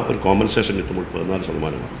 ആ ഒരു കോമ്പൻസേഷൻ കിട്ടുമ്പോൾ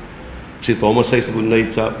 14%. ശ്രീ തോമസ് ഐസക്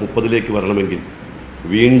ഉന്നയിച്ച 30-ലേക്ക് വരണമെങ്കിൽ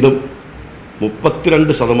വീണ്ടും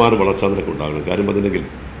 32% വളർച്ചാ നിരക്ക് ഉണ്ടാകണം. കാര്യം പറഞ്ഞെങ്കിൽ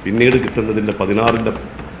പിന്നീട് കിട്ടുന്നതിൻ്റെ 16-ൻ്റെ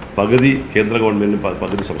പകുതി കേന്ദ്ര ഗവൺമെൻറ്റും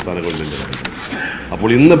പകുതി സംസ്ഥാന ഗവൺമെൻറ്റും. അപ്പോൾ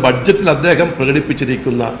ഇന്ന് ബഡ്ജറ്റിൽ അദ്ദേഹം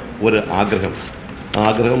പ്രകടിപ്പിച്ചിരിക്കുന്ന ഒരു ആഗ്രഹം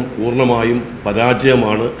പൂർണ്ണമായും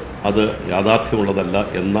പരാജയമാണ്. അത് യാഥാർത്ഥ്യമുള്ളതല്ല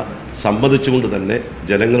എന്ന സമ്മതിച്ചുകൊണ്ട് തന്നെ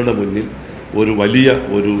ജനങ്ങളുടെ മുന്നിൽ ഒരു വലിയ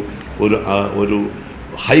ഒരു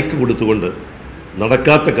ഹൈക്ക് കൊടുത്തുകൊണ്ട്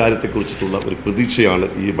നടക്കാത്ത കാര്യത്തെക്കുറിച്ചിട്ടുള്ള ഒരു പ്രതീക്ഷയാണ്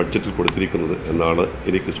ഈ ബഡ്ജറ്റിൽ കൊടുത്തിരിക്കുന്നത് എന്നാണ്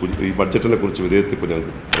എനിക്ക് ഈ ബഡ്ജറ്റിനെ കുറിച്ച് വിലയിരുത്തിയപ്പോൾ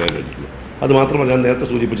ഞങ്ങൾക്ക് പറയാൻ കഴിഞ്ഞിട്ടുള്ളത്. അതുമാത്രമല്ല, ഞാൻ നേരത്തെ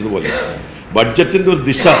സൂചിപ്പിച്ചതുപോലെ ബഡ്ജറ്റിൻ്റെ ഒരു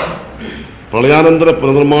ദിശ പ്രളയാനന്തര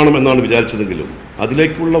പുനർനിർമ്മാണം എന്നാണ് വിചാരിച്ചതെങ്കിലും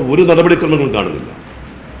അതിലേക്കുള്ള ഒരു നടപടിക്രമങ്ങളും കാണുന്നില്ല.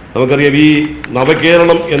 നമുക്കറിയാം ഈ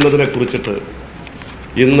നവകേരളം എന്നതിനെക്കുറിച്ചിട്ട്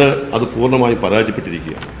ഇന്ന് അത് പൂർണ്ണമായും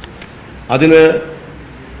പരാജയപ്പെട്ടിരിക്കുകയാണ്. അതിന്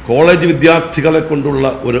കോളേജ് വിദ്യാർത്ഥികളെ കൊണ്ടുള്ള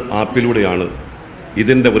ഒരു ആപ്പിലൂടെയാണ്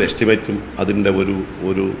ഇതിൻ്റെ ഒരു എസ്റ്റിമേറ്റും അതിൻ്റെ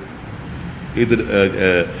ഒരു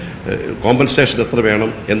കോമ്പൻസേഷൻ എത്ര വേണം,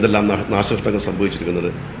 എന്തെല്ലാം നാശനഷ്ടങ്ങൾ സംഭവിച്ചിരിക്കുന്നത്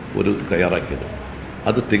ഒരു തയ്യാറാക്കിയത്.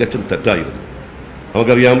 അത് തികച്ചും തെറ്റായിരുന്നു.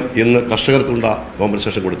 നമുക്കറിയാം ഇന്ന് കർഷകർക്കുള്ള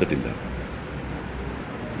കോമ്പൻസേഷൻ കൊടുത്തിട്ടില്ല.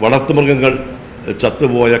 വളർത്തുമൃഗങ്ങൾ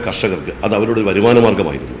ചത്തുപോയ കർഷകർക്ക് അത് അവരുടെ വരുമാന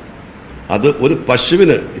മാർഗമായിരുന്നു. അത് ഒരു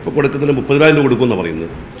പശുവിന് ഇപ്പോൾ കൊടുക്കുന്നതിന് 30,000 രൂപ കൊടുക്കുമെന്ന്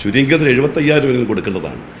പറയുന്നത്, ചുരുങ്ങിയതിന് 75,000 രൂപ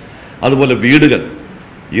കൊടുക്കേണ്ടതാണ്. അതുപോലെ വീടുകൾ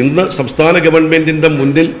ഇന്ന് സംസ്ഥാന ഗവൺമെൻറ്റിൻ്റെ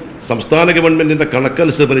മുന്നിൽ സംസ്ഥാന ഗവൺമെൻറ്റിൻ്റെ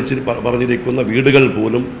കണക്കനുസരിച്ച് പറഞ്ഞിരിക്കുന്ന വീടുകൾ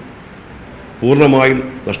പോലും പൂർണ്ണമായും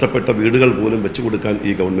നഷ്ടപ്പെട്ട വീടുകൾ പോലും വെച്ചു കൊടുക്കാൻ ഈ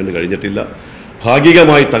ഗവൺമെൻറ് കഴിഞ്ഞിട്ടില്ല.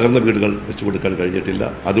 ഭാഗികമായി തകർന്ന വീടുകൾ വെച്ചു കൊടുക്കാൻ കഴിഞ്ഞിട്ടില്ല.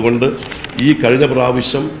 അതുകൊണ്ട് ഈ കഴിഞ്ഞ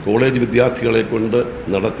പ്രാവശ്യം കോളേജ് വിദ്യാർത്ഥികളെ കൊണ്ട്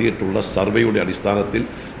നടത്തിയിട്ടുള്ള സർവേയുടെ അടിസ്ഥാനത്തിൽ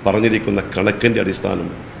പറഞ്ഞിരിക്കുന്ന കണക്കിൻ്റെ അടിസ്ഥാനം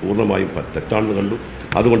പൂർണ്ണമായും തെറ്റാണെന്ന് കണ്ടു.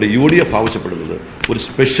 അതുകൊണ്ട് UDF ആവശ്യപ്പെടുന്നത് ഒരു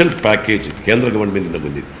സ്പെഷ്യൽ പാക്കേജ് കേന്ദ്ര ഗവൺമെൻറ്റിൻ്റെ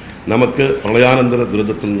മുന്നിൽ നമുക്ക് പ്രളയാനന്തര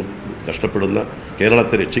ദുരന്തത്തിൽ നിന്നും കഷ്ടപ്പെടുന്ന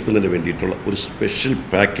കേരളത്തെ രക്ഷിക്കുന്നതിന് വേണ്ടിയിട്ടുള്ള ഒരു സ്പെഷ്യൽ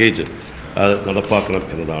പാക്കേജ് നടപ്പാക്കണം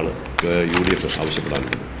എന്നതാണ് UDF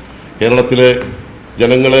ആവശ്യപ്പെടാനുള്ളത്. കേരളത്തിലെ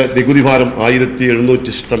ജനങ്ങളെ നികുതി ഭാരം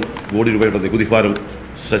 1700 കോടി രൂപയുടെ നികുതി ഭാരം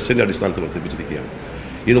സെസ്സിൻ്റെ അടിസ്ഥാനത്തിൽ വർദ്ധിപ്പിച്ചിരിക്കുകയാണ്.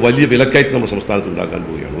 ഇത് വലിയ വിലക്കയറ്റം നമ്മുടെ സംസ്ഥാനത്ത് ഉണ്ടാക്കാൻ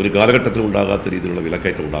പോവുകയാണ്. ഒരു കാലഘട്ടത്തിൽ ഉണ്ടാകാത്ത രീതിയിലുള്ള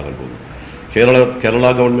വിലക്കയറ്റം ഉണ്ടാകാൻ പോകുന്നു. കേരള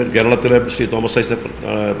ഗവൺമെൻറ് കേരളത്തിലെ ശ്രീ തോമസ് ഐസക്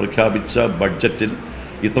പ്രഖ്യാപിച്ച ബഡ്ജറ്റിൽ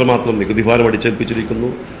ഇത്രമാത്രം നികുതി ഭാരം അടിച്ചേൽപ്പിച്ചിരിക്കുന്നു.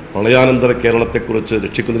 പ്രളയാനന്തര കേരളത്തെക്കുറിച്ച്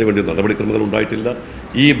രക്ഷിക്കുന്നതിന് വേണ്ടി നടപടിക്രമങ്ങൾ ഉണ്ടായിട്ടില്ല.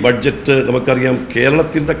 ഈ ബഡ്ജറ്റ് നമുക്കറിയാം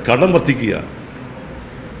കേരളത്തിൻ്റെ കടം വർദ്ധിക്കുക,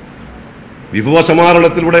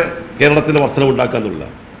 വിഭവസമാഹരണത്തിലൂടെ കേരളത്തിൻ്റെ വർധനവുണ്ടാക്കാനുള്ള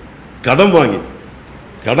കടം വാങ്ങി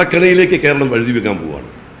കടക്കണിയിലേക്ക് കേരളം വഴുതി വെക്കാൻ പോവുകയാണ്.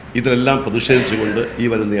 ഇതിനെല്ലാം പ്രതിഷേധിച്ചുകൊണ്ട് ഈ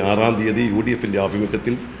വരുന്ന 6-ാം തീയതി UDFൻ്റെ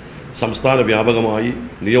ആഭിമുഖ്യത്തിൽ സംസ്ഥാന വ്യാപകമായി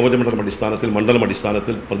നിയോജകമണ്ഡലം അടിസ്ഥാനത്തിൽ മണ്ഡലം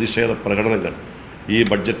അടിസ്ഥാനത്തിൽ പ്രതിഷേധ പ്രകടനങ്ങൾ. ഈ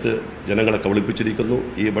ബഡ്ജറ്റ് ജനങ്ങളെ കബളിപ്പിച്ചിരിക്കുന്നു.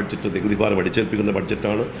 ഈ ബഡ്ജറ്റ് നികുതി ഭാരം അടിച്ചേൽപ്പിക്കുന്ന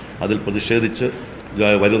ബഡ്ജറ്റാണ്. അതിൽ പ്രതിഷേധിച്ച്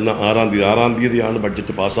വരുന്ന 6-ാം തീയതിയാണ്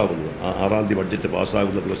ബഡ്ജറ്റ് പാസ്സാകുന്നത്. ആ 6-ാം തീയതി ബഡ്ജറ്റ്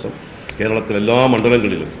പാസ്സാകുന്ന ദിവസം കേരളത്തിലെ എല്ലാ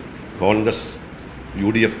മണ്ഡലങ്ങളിലും കോൺഗ്രസ്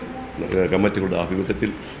UDF കമ്മിറ്റികളുടെ ആഭിമുഖ്യത്തിൽ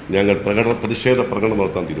ഞങ്ങൾ പ്രതിഷേധ പ്രകടനം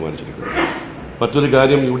നടത്താൻ തീരുമാനിച്ചിരിക്കുന്നു. മറ്റൊരു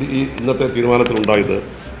കാര്യം ഇന്നത്തെ തീരുമാനത്തിലുണ്ടായത്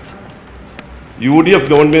UDF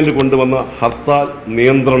ഗവൺമെൻറ് കൊണ്ടുവന്ന ഹർത്താൽ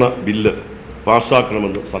നിയന്ത്രണ ബില്ല്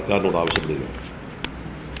പാസ്സാക്കണമെന്ന് സർക്കാരിനോട് ആവശ്യപ്പെടുകയാണ്.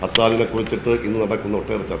 ഹർത്താലിനെ കുറിച്ചിട്ട് ഇന്ന് നടക്കുന്ന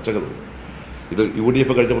ഒട്ടേറെ ചർച്ചകളുണ്ട്. ഇത് UDF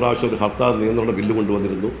കഴിഞ്ഞ പ്രാവശ്യം ഒരു ഹർത്താൽ നിയന്ത്രണ ബില്ല്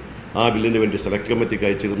കൊണ്ടുവന്നിരുന്നു. ആ ബില്ലിന് വേണ്ടി സെലക്ട് കമ്മിറ്റിക്ക്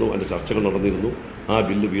അയച്ചിരുന്നു. അതിൻ്റെ ചർച്ചകൾ നടന്നിരുന്നു. ആ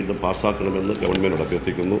ബില്ല് വീണ്ടും പാസ്സാക്കണമെന്ന് ഗവൺമെൻറ്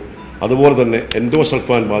അഭ്യർത്ഥിക്കുന്നു. അതുപോലെ തന്നെ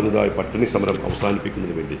എൻഡോസൾഫാൻ ബാധിതമായ പട്ടിണി സമരം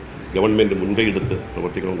അവസാനിപ്പിക്കുന്നതിന് വേണ്ടി ഗവൺമെൻറ് മുൻകൈയെടുത്ത്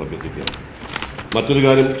പ്രവർത്തിക്കണമെന്ന് അഭ്യർത്ഥിക്കുകയാണ്. മറ്റൊരു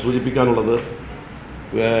കാര്യം സൂചിപ്പിക്കാനുള്ളത്,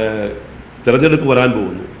 തെരഞ്ഞെടുപ്പ് വരാൻ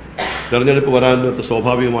പോകുന്നു. തെരഞ്ഞെടുപ്പ് വരാനത്ത്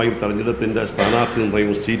സ്വാഭാവികമായും തെരഞ്ഞെടുപ്പിൻ്റെ സ്ഥാനാർത്ഥി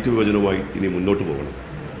നിർണ്ണയവും സീറ്റ് വിഭജനവുമായി ഇനി മുന്നോട്ട് പോകണം.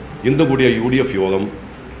 ഇന്ന് കൂടിയ UDF യോഗം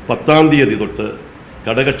 10-ാം തീയതി തൊട്ട്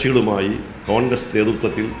ഘടകകക്ഷികളുമായി കോൺഗ്രസ്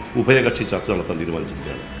നേതൃത്വത്തിൽ ഉഭയകക്ഷി ചർച്ച നടത്താൻ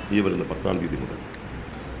തീരുമാനിച്ചിരിക്കുകയാണ്. ഈ വരുന്ന 10-ാം തീയതി മുതൽ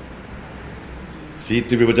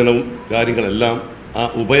സീറ്റ് വിഭജനവും കാര്യങ്ങളെല്ലാം ആ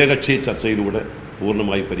ഉഭയകക്ഷി ചർച്ചയിലൂടെ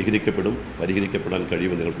പൂർണ്ണമായും പരിഹരിക്കപ്പെടാൻ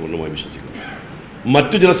കഴിയുമെന്ന് നിങ്ങൾ പൂർണ്ണമായും വിശ്വസിക്കുന്നു.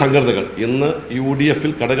 മറ്റു ചില സംഘടനകൾ ഇന്ന്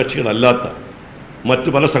UDFൽ ഘടകകക്ഷികളല്ലാത്ത മറ്റു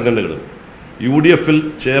പല സംഘടനകളും UDFൽ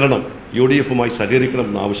ചേരണം, UDFുമായി സഹകരിക്കണം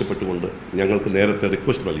എന്നാവശ്യപ്പെട്ടുകൊണ്ട് ഞങ്ങൾക്ക് നേരത്തെ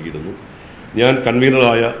റിക്വസ്റ്റ് നൽകിയിരുന്നു. ഞാൻ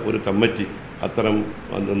കൺവീനറായ ഒരു കമ്മിറ്റി അത്തരം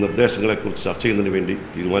നിർദ്ദേശങ്ങളെക്കുറിച്ച് ചർച്ച ചെയ്യുന്നതിന് വേണ്ടി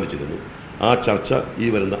തീരുമാനിച്ചിരുന്നു. ആ ചർച്ച ഈ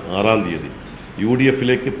വരുന്ന 6-ാം തീയതി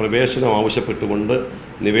UDFലേക്ക് പ്രവേശനം ആവശ്യപ്പെട്ടുകൊണ്ട്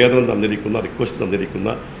നിവേദനം തന്നിരിക്കുന്ന, റിക്വസ്റ്റ് തന്നിരിക്കുന്ന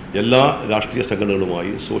എല്ലാ രാഷ്ട്രീയ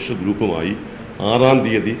സംഘടനകളുമായി, സോഷ്യൽ ഗ്രൂപ്പുമായി 6-ാം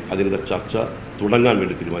തീയതി അതിൻ്റെ ചർച്ച തുടങ്ങാൻ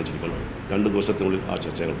വേണ്ടി തീരുമാനിച്ചിരിക്കുന്നത്. 2 ദിവസത്തിനുള്ളിൽ ആ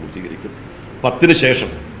ചർച്ചകൾ പൂർത്തീകരിക്കും. 10-ന് ശേഷം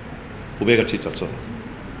ഉഭയകക്ഷി ചർച്ച നടത്തും.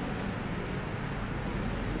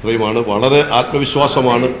 ഇത്രയുമാണ്. വളരെ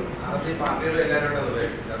ആത്മവിശ്വാസമാണ്.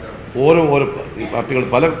 ഓരോ പാർട്ടികൾ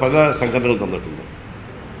പല സംഘടനകൾ തന്നിട്ടുണ്ട്.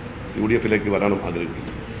 UDFലേക്ക് വരാനും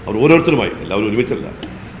ആഗ്രഹിക്കുന്നു. അവർ ഓരോരുത്തരുമായി, എല്ലാവരും ഒരുമിച്ചല്ല,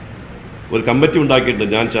 ഒരു കമ്മിറ്റി ഉണ്ടാക്കിയിട്ടുണ്ട്.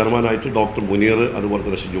 ഞാൻ ചെയർമാനായിട്ട് ഡോക്ടർ മുനീർ, അതുപോലെ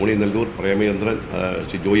തന്നെ ശ്രീ ജോണി നെല്ലൂർ, പ്രേമചന്ദ്രൻ,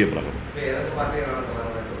 ശ്രീ ജോയി എബ്രഹാം,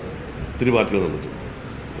 ഒത്തിരി പാർട്ടികൾ തന്നിട്ടുണ്ട്.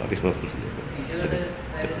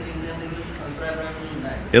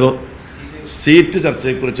 ഏതോ സീറ്റ്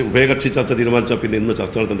ചർച്ചയെക്കുറിച്ച് ഉഭയകക്ഷി ചർച്ച തീരുമാനിച്ചാൽ പിന്നെ ഇന്ന്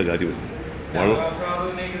ചർച്ച നടത്തേണ്ട കാര്യമില്ല.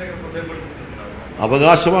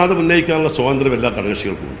 അവകാശവാദം ഉന്നയിക്കാനുള്ള സ്വാതന്ത്ര്യം എല്ലാ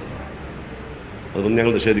ഘടകകക്ഷികൾക്കുമുണ്ട്. അതൊന്നും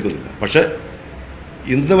ഞങ്ങൾ നിഷേധിക്കുന്നില്ല. പക്ഷേ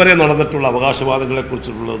ഇന്ന് വരെ നടന്നിട്ടുള്ള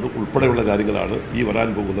അവകാശവാദങ്ങളെക്കുറിച്ചുള്ളത് ഉൾപ്പെടെയുള്ള കാര്യങ്ങളാണ് ഈ വരാൻ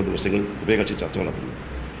പോകുന്ന ദിവസങ്ങളിൽ ഉഭയകക്ഷി ചർച്ച നടത്തുന്നത്.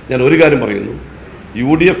 ഞാൻ ഒരു കാര്യം പറയുന്നു,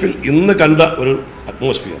 UDFൽ ഇന്ന് കണ്ട ഒരു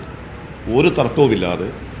അറ്റ്മോസ്ഫിയർ ഒരു തർക്കവുമില്ലാതെ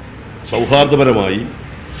സൗഹാർദ്ദപരമായി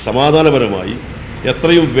സമാധാനപരമായി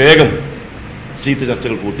എത്രയും വേഗം സീറ്റ്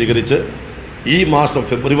ചർച്ചകൾ പൂർത്തീകരിച്ച് ഈ മാസം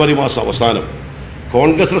ഫെബ്രുവരി മാസം അവസാനം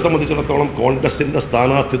കോൺഗ്രസിനെ സംബന്ധിച്ചിടത്തോളം കോൺഗ്രസിൻ്റെ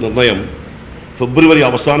സ്ഥാനാർത്ഥി നിർണയം ഫെബ്രുവരി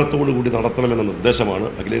അവസാനത്തോടു കൂടി നടത്തണമെന്ന നിർദ്ദേശമാണ്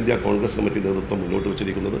അഖിലേന്ത്യാ കോൺഗ്രസ് കമ്മിറ്റി നേതൃത്വം മുന്നോട്ട്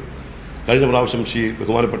വച്ചിരിക്കുന്നത്. കഴിഞ്ഞ പ്രാവശ്യം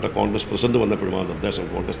ബഹുമാനപ്പെട്ട കോൺഗ്രസ് പ്രസിഡന്റ് വന്നപ്പോഴും ആ നിർദ്ദേശം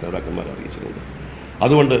കോൺഗ്രസ് നേതാക്കന്മാർ അറിയിച്ചിട്ടുണ്ട്.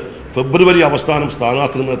 അതുകൊണ്ട് ഫെബ്രുവരി അവസാനം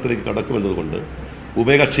സ്ഥാനാർത്ഥി നിർണയത്തിലേക്ക് കടക്കുമെന്നതുകൊണ്ട്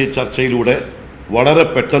ഉഭയകക്ഷി ചർച്ചയിലൂടെ വളരെ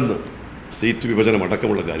പെട്ടെന്ന് സീറ്റ് വിഭജനം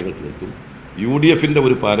അടക്കമുള്ള കാര്യങ്ങൾ തീർക്കും. UDFൻ്റെ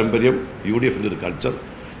ഒരു പാരമ്പര്യം, UDFൻ്റെ ഒരു കൾച്ചർ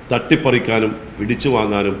തട്ടിപ്പറിക്കാനും പിടിച്ചു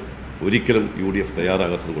വാങ്ങാനും ഒരിക്കലും UDF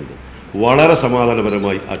തയ്യാറാകാത്തതുകൊണ്ട് വളരെ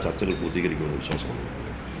സമാധാനപരമായി ആ ചർച്ചകൾ പൂർത്തീകരിക്കുമെന്ന് വിശ്വാസമാണ്.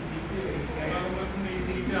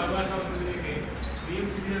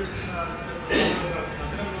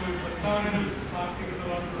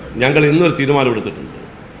 ഞങ്ങൾ ഇന്നൊരു തീരുമാനമെടുത്തിട്ടുണ്ട്.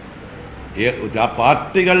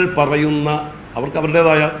 പാർട്ടികൾ പറയുന്ന അവർക്ക്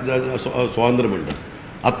അവരുടേതായ സ്വാതന്ത്ര്യമുണ്ട്.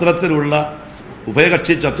 അത്തരത്തിലുള്ള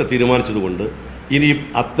ഉഭയകക്ഷി ചർച്ച തീരുമാനിച്ചതുകൊണ്ട് ഇനിയും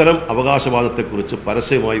അത്തരം അവകാശവാദത്തെക്കുറിച്ച്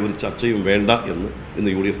പരസ്യമായി ഒരു ചർച്ചയും വേണ്ട എന്ന്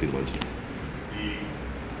ഇന്ന് UDF തീരുമാനിച്ചിട്ടുണ്ട്.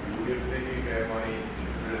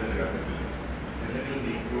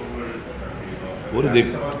 ഒരു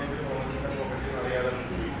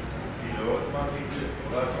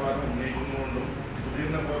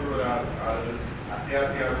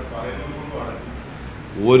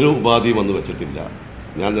ഒരു ഉപാധിയും വന്നു വെച്ചിട്ടില്ല.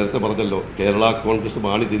 ഞാൻ നേരത്തെ പറഞ്ഞല്ലോ, കേരള കോൺഗ്രസ്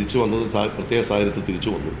മാണി തിരിച്ചു വന്നത് പ്രത്യേക സാഹചര്യത്തിൽ തിരിച്ചു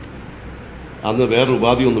വന്നു. അന്ന് വേറൊരു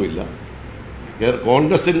ഉപാധിയൊന്നുമില്ല.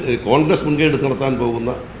 കോൺഗ്രസ് മുൻകൈ എടുത്ത് നടത്താൻ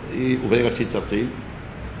പോകുന്ന ഈ ഉഭയകക്ഷി ചർച്ചയിൽ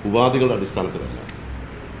ഉപാധികളുടെ അടിസ്ഥാനത്തിലല്ല,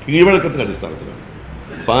 കീഴ്വഴക്കത്തിൻ്റെ അടിസ്ഥാനത്തിലാണ്.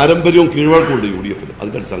 പാരമ്പര്യവും കീഴ്വഴക്കമുണ്ട് UDF.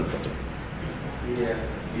 അതിൻ്റെ അടിസ്ഥാനത്തിൽ ചർച്ച.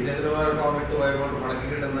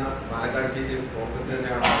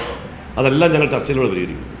 അതെല്ലാം ഞങ്ങൾ ചർച്ചയിലൂടെ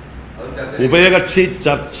പരിഹരിക്കും. ഉഭയകക്ഷി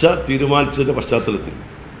ചർച്ച തീരുമാനിച്ചതിൻ്റെ പശ്ചാത്തലത്തിൽ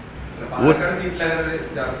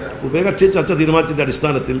ഉഭയകക്ഷി ചർച്ച തീരുമാനിച്ചതിൻ്റെ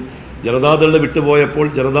അടിസ്ഥാനത്തിൽ ജനതാദളിനെ വിട്ടുപോയപ്പോൾ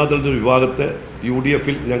ജനതാദളിൻ്റെ ഒരു വിഭാഗത്തെ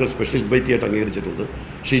UDF-ൽ ഞങ്ങൾ സ്പെഷ്യൽ ഇൻവൈറ്റ് ആയിട്ട് അംഗീകരിച്ചിട്ടുണ്ട്.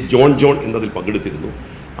 ശ്രീ ജോൺ എന്നതിൽ പങ്കെടുത്തിരുന്നു.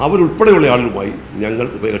 അവരുൾപ്പെടെയുള്ള ആളുകളുമായി ഞങ്ങൾ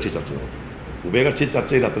ഉഭയകക്ഷി ചർച്ച നടത്തും. ഉഭയകക്ഷി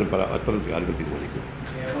ചർച്ചയിൽ അത്തരം കാര്യങ്ങൾ തീരുമാനിക്കും.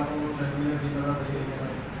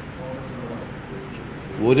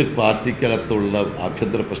 ഒരു പാർട്ടിക്കകത്തുള്ള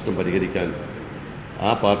ആഭ്യന്തര പ്രശ്നം പരിഹരിക്കാൻ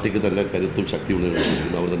ആ പാർട്ടിക്ക് തന്നെ കരുത്തും ശക്തിയും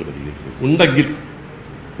അവർ തന്നെ പരിഹരിക്കും.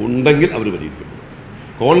 ഉണ്ടെങ്കിൽ അവർ പരിഹരിക്കും.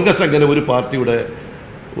 കോൺഗ്രസ് അങ്ങനെ ഒരു പാർട്ടിയുടെ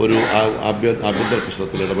ഒരു ആഭ്യന്തര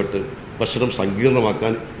പ്രശ്നത്തിൽ ഇടപെട്ട് പ്രശ്നം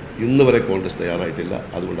സങ്കീർണമാക്കാൻ ഇന്ന് വരെ കോൺഗ്രസ് തയ്യാറായിട്ടില്ല.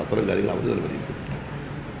 അതുകൊണ്ട് അത്തരം കാര്യങ്ങൾ അവർ തന്നെ പരിഹരിക്കും.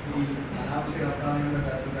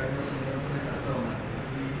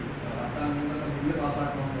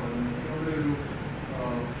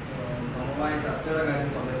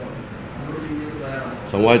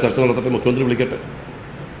 സമവായ ചർച്ച നടത്തട്ടെ, മുഖ്യമന്ത്രി വിളിക്കട്ടെ.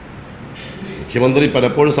 മുഖ്യമന്ത്രി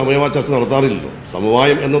പലപ്പോഴും സമവായ ചർച്ച നടത്താറില്ലല്ലോ.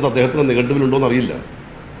 സമവായം എന്നത് അദ്ദേഹത്തിന് നിഘണ്ടുവിലുണ്ടോയെന്ന് അറിയില്ല.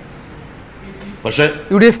 പക്ഷേ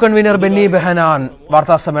UDF കൺവീനർ ബെന്നി ബെഹനാൻ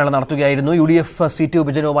വാർത്താസമ്മേളനം നടത്തുകയായിരുന്നു. UDF സീറ്റ്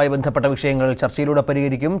വിഭജനവുമായി ബന്ധപ്പെട്ട വിഷയങ്ങൾ ചർച്ചയിലൂടെ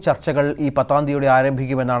പരിഹരിക്കും. ചർച്ചകൾ ഈ 10-ാം തീയതിയോടെ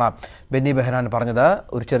ആരംഭിക്കുമെന്നാണ് ബെന്നി ബെഹനാൻ പറഞ്ഞത്.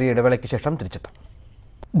 ഒരു ചെറിയ ഇടവേളയ്ക്ക് ശേഷം തിരിച്ചെത്തും.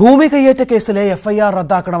 ഭൂമി കയ്യേറ്റ കേസിലെ FIR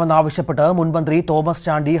റദ്ദാക്കണമെന്നാവശ്യപ്പെട്ട് മുൻമന്ത്രി തോമസ്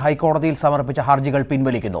ചാണ്ടി ഹൈക്കോടതിയിൽ സമർപ്പിച്ച ഹർജികൾ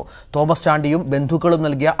പിൻവലിക്കുന്നു. തോമസ് ചാണ്ടിയും ബന്ധുക്കളും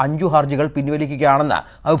നൽകിയ 5 ഹർജികൾ പിൻവലിക്കുകയാണെന്ന്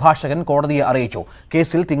അഭിഭാഷകൻ കോടതിയെ അറിയിച്ചു.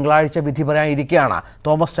 കേസിൽ തിങ്കളാഴ്ച വിധി പറയാനിരിക്കെയാണ്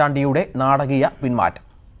തോമസ് ചാണ്ടിയുടെ നാടകീയ പിന്മാറ്റം.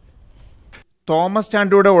 തോമസ്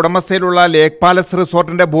ചാണ്ടിയുടെ ഉടമസ്ഥയിലുള്ള ലേക്ക് പാലസ്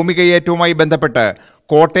റിസോർട്ടിന്റെ ഭൂമി കയ്യേറ്റവുമായി ബന്ധപ്പെട്ട്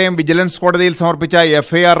കോട്ടയം വിജിലൻസ് കോടതിയിൽ സമർപ്പിച്ച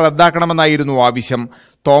FIR റദ്ദാക്കണമെന്നായിരുന്നു ആവശ്യം.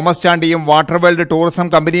 Thomas ചാണ്ടിയും water world tourism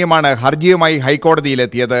കമ്പനിയുമാണ് ഹർജിയുമായി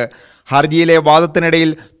ഹൈക്കോടതിയിലെത്തിയത്. ഹർജിയിലെ വാദത്തിനിടയിൽ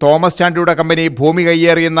തോമസ് ചാണ്ടിയുടെ കമ്പനി ഭൂമി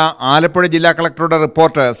കയ്യേറിയെന്ന ആലപ്പുഴ ജില്ലാ കളക്ടറുടെ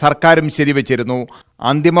റിപ്പോർട്ട് സർക്കാരും ശരിവച്ചിരുന്നു.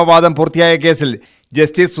 അന്തിമവാദം പൂർത്തിയായ കേസിൽ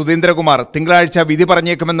ജസ്റ്റിസ് സുധീന്ദ്രകുമാർ തിങ്കളാഴ്ച വിധി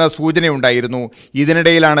പറഞ്ഞേക്കുമെന്ന് സൂചനയുണ്ടായിരുന്നു.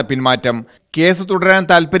 ഇതിനിടയിലാണ് പിന്മാറ്റം. കേസ് തുടരാൻ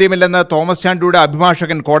താൽപര്യമില്ലെന്ന് തോമസ് ചാണ്ടിയുടെ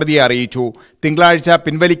അഭിഭാഷകൻ കോടതിയെ അറിയിച്ചു. തിങ്കളാഴ്ച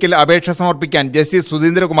പിൻവലിക്കൽ അപേക്ഷ സമർപ്പിക്കാൻ ജസ്റ്റിസ്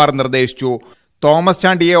സുധീന്ദ്രകുമാർ നിർദ്ദേശിച്ചു. തോമസ്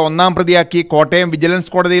ചാണ്ടിയെ 1-ാം പ്രതിയാക്കി കോട്ടയം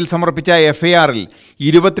വിജിലൻസ് കോടതിയിൽ സമർപ്പിച്ച FIR-ൽ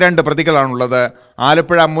 22 പ്രതികളാണുള്ളത്.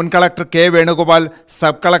 ആലപ്പുഴ മുൻ collector K Venugopal,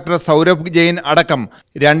 sub collector Saurabh Jain അടക്കം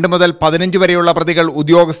 2 മുതൽ 15 വരെയുള്ള പ്രതികൾ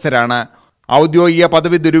ഉദ്യോഗസ്ഥരാണ്. ഔദ്യോഗിക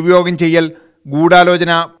പദവി ദുരുപയോഗം ചെയ്യൽ,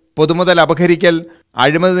 ഗൂഢാലോചന, പൊതുമുതൽ അപഹരിക്കൽ,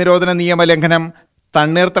 അഴിമതി നിരോധന നിയമ ലംഘനം,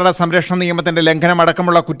 തണ്ണീർത്തട സംരക്ഷണ നിയമത്തിന്റെ ലംഘനം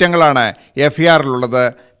അടക്കമുള്ള കുറ്റങ്ങളാണ് FIR-ലുള്ളത്.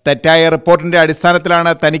 തെറ്റായ റിപ്പോർട്ടിന്റെ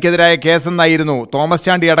അടിസ്ഥാനത്തിലാണ് തനിക്കെതിരായ കേസെന്നായിരുന്നു തോമസ്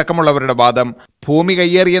ചാണ്ടി അടക്കമുള്ളവരുടെ വാദം. ഭൂമി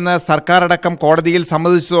കയ്യേറിയെന്ന് സർക്കാർ അടക്കം കോടതിയിൽ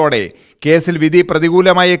സമ്മതിച്ചതോടെ കേസിൽ വിധി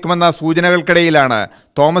പ്രതികൂലമായേക്കുമെന്ന സൂചനകൾക്കിടയിലാണ്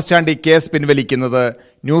Thomas Chandy case പിൻവലിക്കുന്നത്.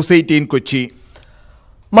 News 18 Kochi.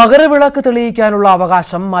 Makaravilakku തെളിയിക്കാനുള്ള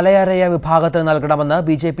അവകാശം മലയരയ വിഭാഗത്തിന് നൽകണമെന്ന്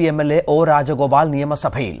BJP MLA O രാജഗോപാൽ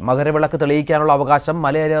നിയമസഭയിൽ. മകരവിളക്ക് തെളിയിക്കാനുള്ള അവകാശം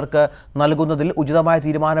മലയരയർക്ക് നൽകുന്നതിൽ ഉചിതമായ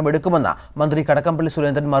തീരുമാനമെടുക്കുമെന്ന് മന്ത്രി കടകംപള്ളി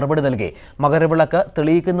സുരേന്ദ്രൻ മറുപടി നൽകി. മകരവിളക്ക്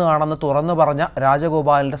തെളിയിക്കുന്നതാണെന്ന് തുറന്നു പറഞ്ഞ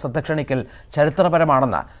രാജഗോപാലിന്റെ ശ്രദ്ധ ക്ഷണിക്കൽ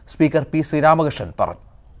ചരിത്രപരമാണെന്ന് സ്പീക്കർ P ശ്രീരാമകൃഷ്ണൻ പറഞ്ഞു.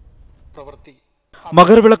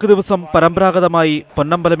 മകരവിളക്ക് ദിവസം പരമ്പരാഗതമായി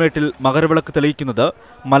പൊന്നമ്പലമേട്ടിൽ മകരവിളക്ക് തെളിയിക്കുന്നത്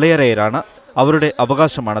മലയരയരാണ്. അവരുടെ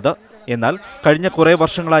അവകാശമാണത്. എന്നാൽ കഴിഞ്ഞ കുറേ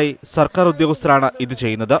വർഷങ്ങളായി സർക്കാർ ഉദ്യോഗസ്ഥരാണ് ഇത്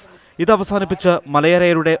ചെയ്യുന്നത്. ഇത് അവസാനിപ്പിച്ച്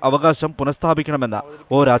മലയരയരുടെ അവകാശം പുനഃസ്ഥാപിക്കണമെന്ന്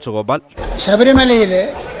O രാജഗോപാൽ. ശബരിമലയിൽ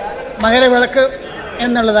മകരവിളക്ക്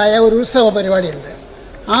എന്നുള്ളതായ ഒരു ഉത്സവ പരിപാടിയുണ്ട്.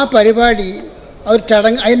 ആ പരിപാടി ഒരു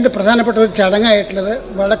ചടങ്ങ്, അതിൻ്റെ പ്രധാനപ്പെട്ട ഒരു ചടങ്ങായിട്ടുള്ളത്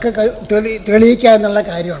വിളക്ക് തെളിയിക്കുക എന്നുള്ള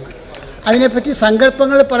കാര്യമാണ്. അതിനെപ്പറ്റി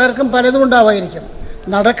സങ്കല്പങ്ങൾ പലർക്കും പലതും ഉണ്ടാവായിരിക്കും.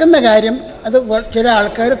 നടക്കുന്ന കാര്യം അത് ചില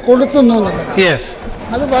ആൾക്കാർ കൊളുത്തുന്നു എന്നുള്ളത്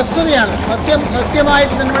അത് വസ്തുതയാണ്.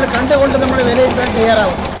 സത്യമായിട്ട് നമ്മൾ കണ്ടുകൊണ്ട് നമ്മൾ വിലയിരുത്താൻ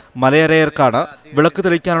തയ്യാറാവും. മലയരയർക്കാണ് വിളക്ക്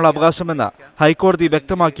തെളിയിക്കാനുള്ള അവകാശമെന്ന് ഹൈക്കോടതി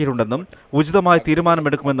വ്യക്തമാക്കിയിട്ടുണ്ടെന്നും ഉചിതമായ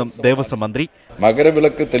തീരുമാനമെടുക്കുമെന്നും ദേവസ്വം മന്ത്രി.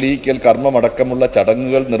 മകരവിളക്ക് തെളിയിക്കൽ കർമ്മമടക്കമുള്ള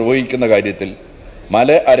ചടങ്ങുകൾ നിർവഹിക്കുന്ന കാര്യത്തിൽ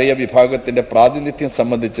മലയരയ വിഭാഗത്തിന്റെ പ്രാതിനിധ്യം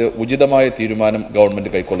സംബന്ധിച്ച് ഉചിതമായ തീരുമാനം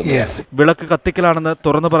ഗവൺമെന്റ് കൈക്കൊള്ളുന്നു. വിളക്ക് കത്തിക്കലാണെന്ന്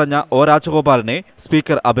തുറന്നു പറഞ്ഞ ഒ രാജഗോപാലിനെ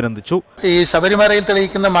സ്പീക്കർ അഭിനന്ദിച്ചു. ഈ ശബരിമലയിൽ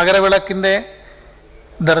തെളിയിക്കുന്ന മകരവിളക്കിന്റെ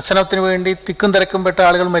ദർശനത്തിന് വേണ്ടി തിക്കും തിരക്കും പെട്ട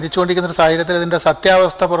ആളുകൾ മരിച്ചുകൊണ്ടിരിക്കുന്ന ഒരു സാഹചര്യത്തിൽ ഇതിന്റെ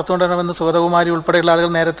സത്യാവസ്ഥ പുറത്തുകൊണ്ടുവരണമെന്ന് സുഗതകുമാരി ഉൾപ്പെടെയുള്ള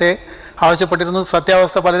ആളുകൾ നേരത്തെ ആവശ്യപ്പെട്ടിരുന്നു.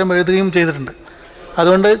 സത്യാവസ്ഥ പലരും എഴുതുകയും ചെയ്തിട്ടുണ്ട്.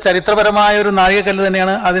 അതുകൊണ്ട് ചരിത്രപരമായ ഒരു നാഴികക്കല്ല്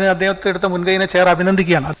തന്നെയാണ്. അതിന് അദ്ദേഹത്തെ എടുത്ത മുൻകൈനെ ചേർ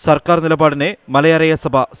അഭിനന്ദിക്കുകയാണ്. സർക്കാർ നിലപാടിനെ മലയരയ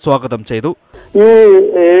സഭ സ്വാഗതം ചെയ്തു. ഈ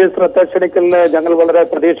ശ്രദ്ധ ക്ഷണിക്കലിന് ഞങ്ങൾ വളരെ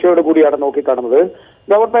പ്രതീക്ഷയോട് കൂടിയാണ് നോക്കിക്കാണുന്നത്.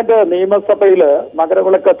 ഗവൺമെന്റ് നിയമസഭയിൽ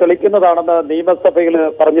മകരവിളക്ക് തെളിക്കുന്നതാണെന്ന് നിയമസഭയിൽ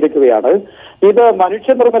പറഞ്ഞിരിക്കുകയാണ്. ഇത്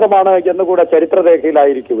മനുഷ്യനിർമ്മിതമാണ് എന്നുകൂടെ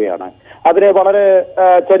ചരിത്രരേഖയിലായിരിക്കുകയാണ്. അതിനെ വളരെ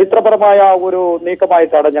ചരിത്രപരമായ ഒരു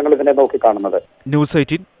നീക്കമായിട്ടാണ് ഞങ്ങൾ ഇതിനെ നോക്കിക്കാണുന്നത്.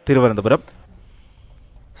 News18 തിരുവനന്തപുരം.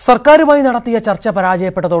 സർക്കാരുമായി നടത്തിയ ചർച്ച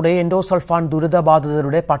പരാജയപ്പെട്ടതോടെ എൻഡോസൾഫാൻ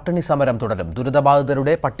ദുരിതബാധിതരുടെ പട്ടിണി സമരം തുടരും.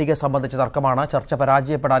 ദുരിതബാധിതരുടെ പട്ടിക സംബന്ധിച്ച തർക്കമാണ് ചർച്ച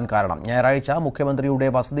പരാജയപ്പെടാൻ കാരണം. ഞായറാഴ്ച മുഖ്യമന്ത്രിയുടെ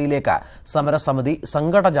വസതിയിലേക്ക് സമരസമിതി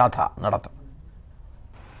സങ്കടജാഥ നടത്തും.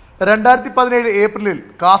 2017 ഏപ്രിലിൽ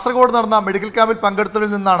കാസർഗോഡ് നടന്ന മെഡിക്കൽ ക്യാമ്പിൽ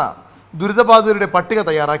പങ്കെടുത്തവരിൽ നിന്നാണ് ദുരിതബാധിതരുടെ പട്ടിക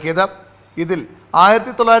തയ്യാറാക്കിയത്. ഇതിൽ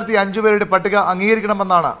 1905 പേരുടെ പട്ടിക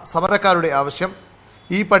അംഗീകരിക്കണമെന്നാണ് സമരക്കാരുടെ ആവശ്യം.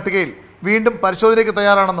 ഈ പട്ടികയിൽ വീണ്ടും പരിശോധനയ്ക്ക്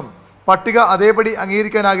തയ്യാറാണെന്നും പട്ടിക അതേപടി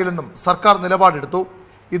അംഗീകരിക്കാനാകില്ലെന്നും സർക്കാർ നിലപാടെടുത്തു.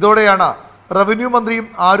 ഇതോടെയാണ് റവന്യൂ മന്ത്രിയും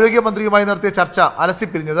ആരോഗ്യമന്ത്രിയുമായി നടത്തിയ ചർച്ച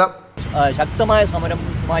അലസിപ്പിരിഞ്ഞത്. ശക്തമായ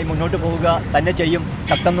സമരമായി മുന്നോട്ട് പോവുക തന്നെ ചെയ്യും.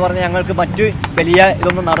 ശക്തം എന്ന് പറഞ്ഞാൽ ഞങ്ങൾക്ക് മറ്റ് വലിയ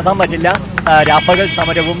ഇതൊന്നും നടത്താൻ പറ്റില്ല. രാപ്പകൽ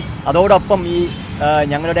സമരവും അതോടൊപ്പം ഈ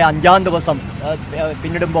ഞങ്ങളുടെ 5-ാം ദിവസം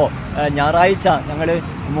പിന്നിടുമ്പോൾ ഞായറാഴ്ച ഞങ്ങൾ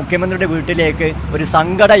മുഖ്യമന്ത്രിയുടെ വീട്ടിലേക്ക് ഒരു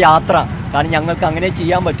സങ്കട യാത്ര. കാരണം ഞങ്ങൾക്ക് അങ്ങനെ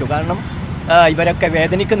ചെയ്യാൻ പറ്റൂ. കാരണം ഇവരൊക്കെ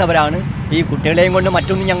വേദനിക്കുന്നവരാണ്. ഈ കുട്ടികളെയും കൊണ്ട്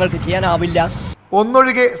മറ്റൊന്നും ഞങ്ങൾക്ക് ചെയ്യാനാവില്ല.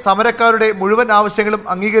 ഒന്നൊഴികെ സമരക്കാരുടെ മുഴുവൻ ആവശ്യങ്ങളും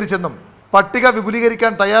അംഗീകരിച്ചെന്നും പട്ടിക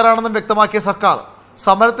വിപുലീകരിക്കാൻ തയ്യാറാണെന്നും വ്യക്തമാക്കിയ സർക്കാർ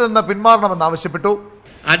സമരത്തിൽ നിന്ന് പിന്മാറണമെന്നാവശ്യപ്പെട്ടു.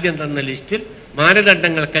 ആദ്യം തന്ന ലിസ്റ്റിൽ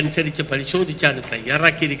മാനദണ്ഡങ്ങൾക്കനുസരിച്ച് പരിശോധിച്ചാണ്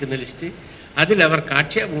തയ്യാറാക്കിയിരിക്കുന്ന ലിസ്റ്റ്. അതിലവർക്ക്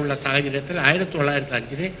ആക്ഷേപമുള്ള സാഹചര്യത്തിൽ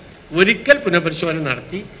 1905 ഒരിക്കൽ പുനഃപരിശോധന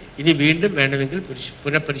നടത്തി ഇനി വീണ്ടും വേണമെങ്കിൽ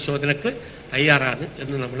പുനഃപരിശോധനക്ക് തയ്യാറാണ്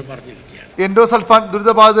എന്ന് നമ്മൾ പറഞ്ഞിരിക്കുകയാണ്. എൻഡോസൾഫാൻ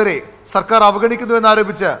ദുരിതബാധിതരെ സർക്കാർ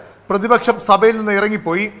അവഗണിക്കുന്നുവെന്നാരോപിച്ച് പ്രതിപക്ഷം സഭയിൽ നിന്ന്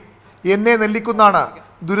ഇറങ്ങിപ്പോയി. എന്നെ നെല്ലിക്കുന്നാണ്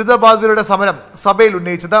ദുരിതബാധിതരുടെ സമരം സഭയിൽ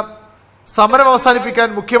ഉന്നയിച്ചത്. സമരം അവസാനിപ്പിക്കാൻ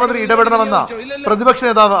മുഖ്യമന്ത്രി ഇടപെടണമെന്ന് പ്രതിപക്ഷ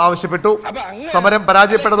നേതാവ് ആവശ്യപ്പെട്ടു. സമരം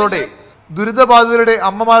പരാജയപ്പെട്ടതോടെ ദുരിതബാധിതരുടെ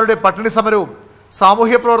അമ്മമാരുടെ പട്ടിണി സമരവും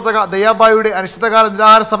സാമൂഹ്യ പ്രവർത്തക ദയാബായിയുടെ അനിശ്ചിതകാല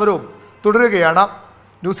നിരാഹാര സമരവും തുടരുകയാണ്.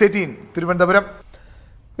 News18 തിരുവനന്തപുരം.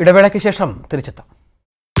 ഇടവേളയ്ക്ക് ശേഷം തിരിച്ചെത്താം.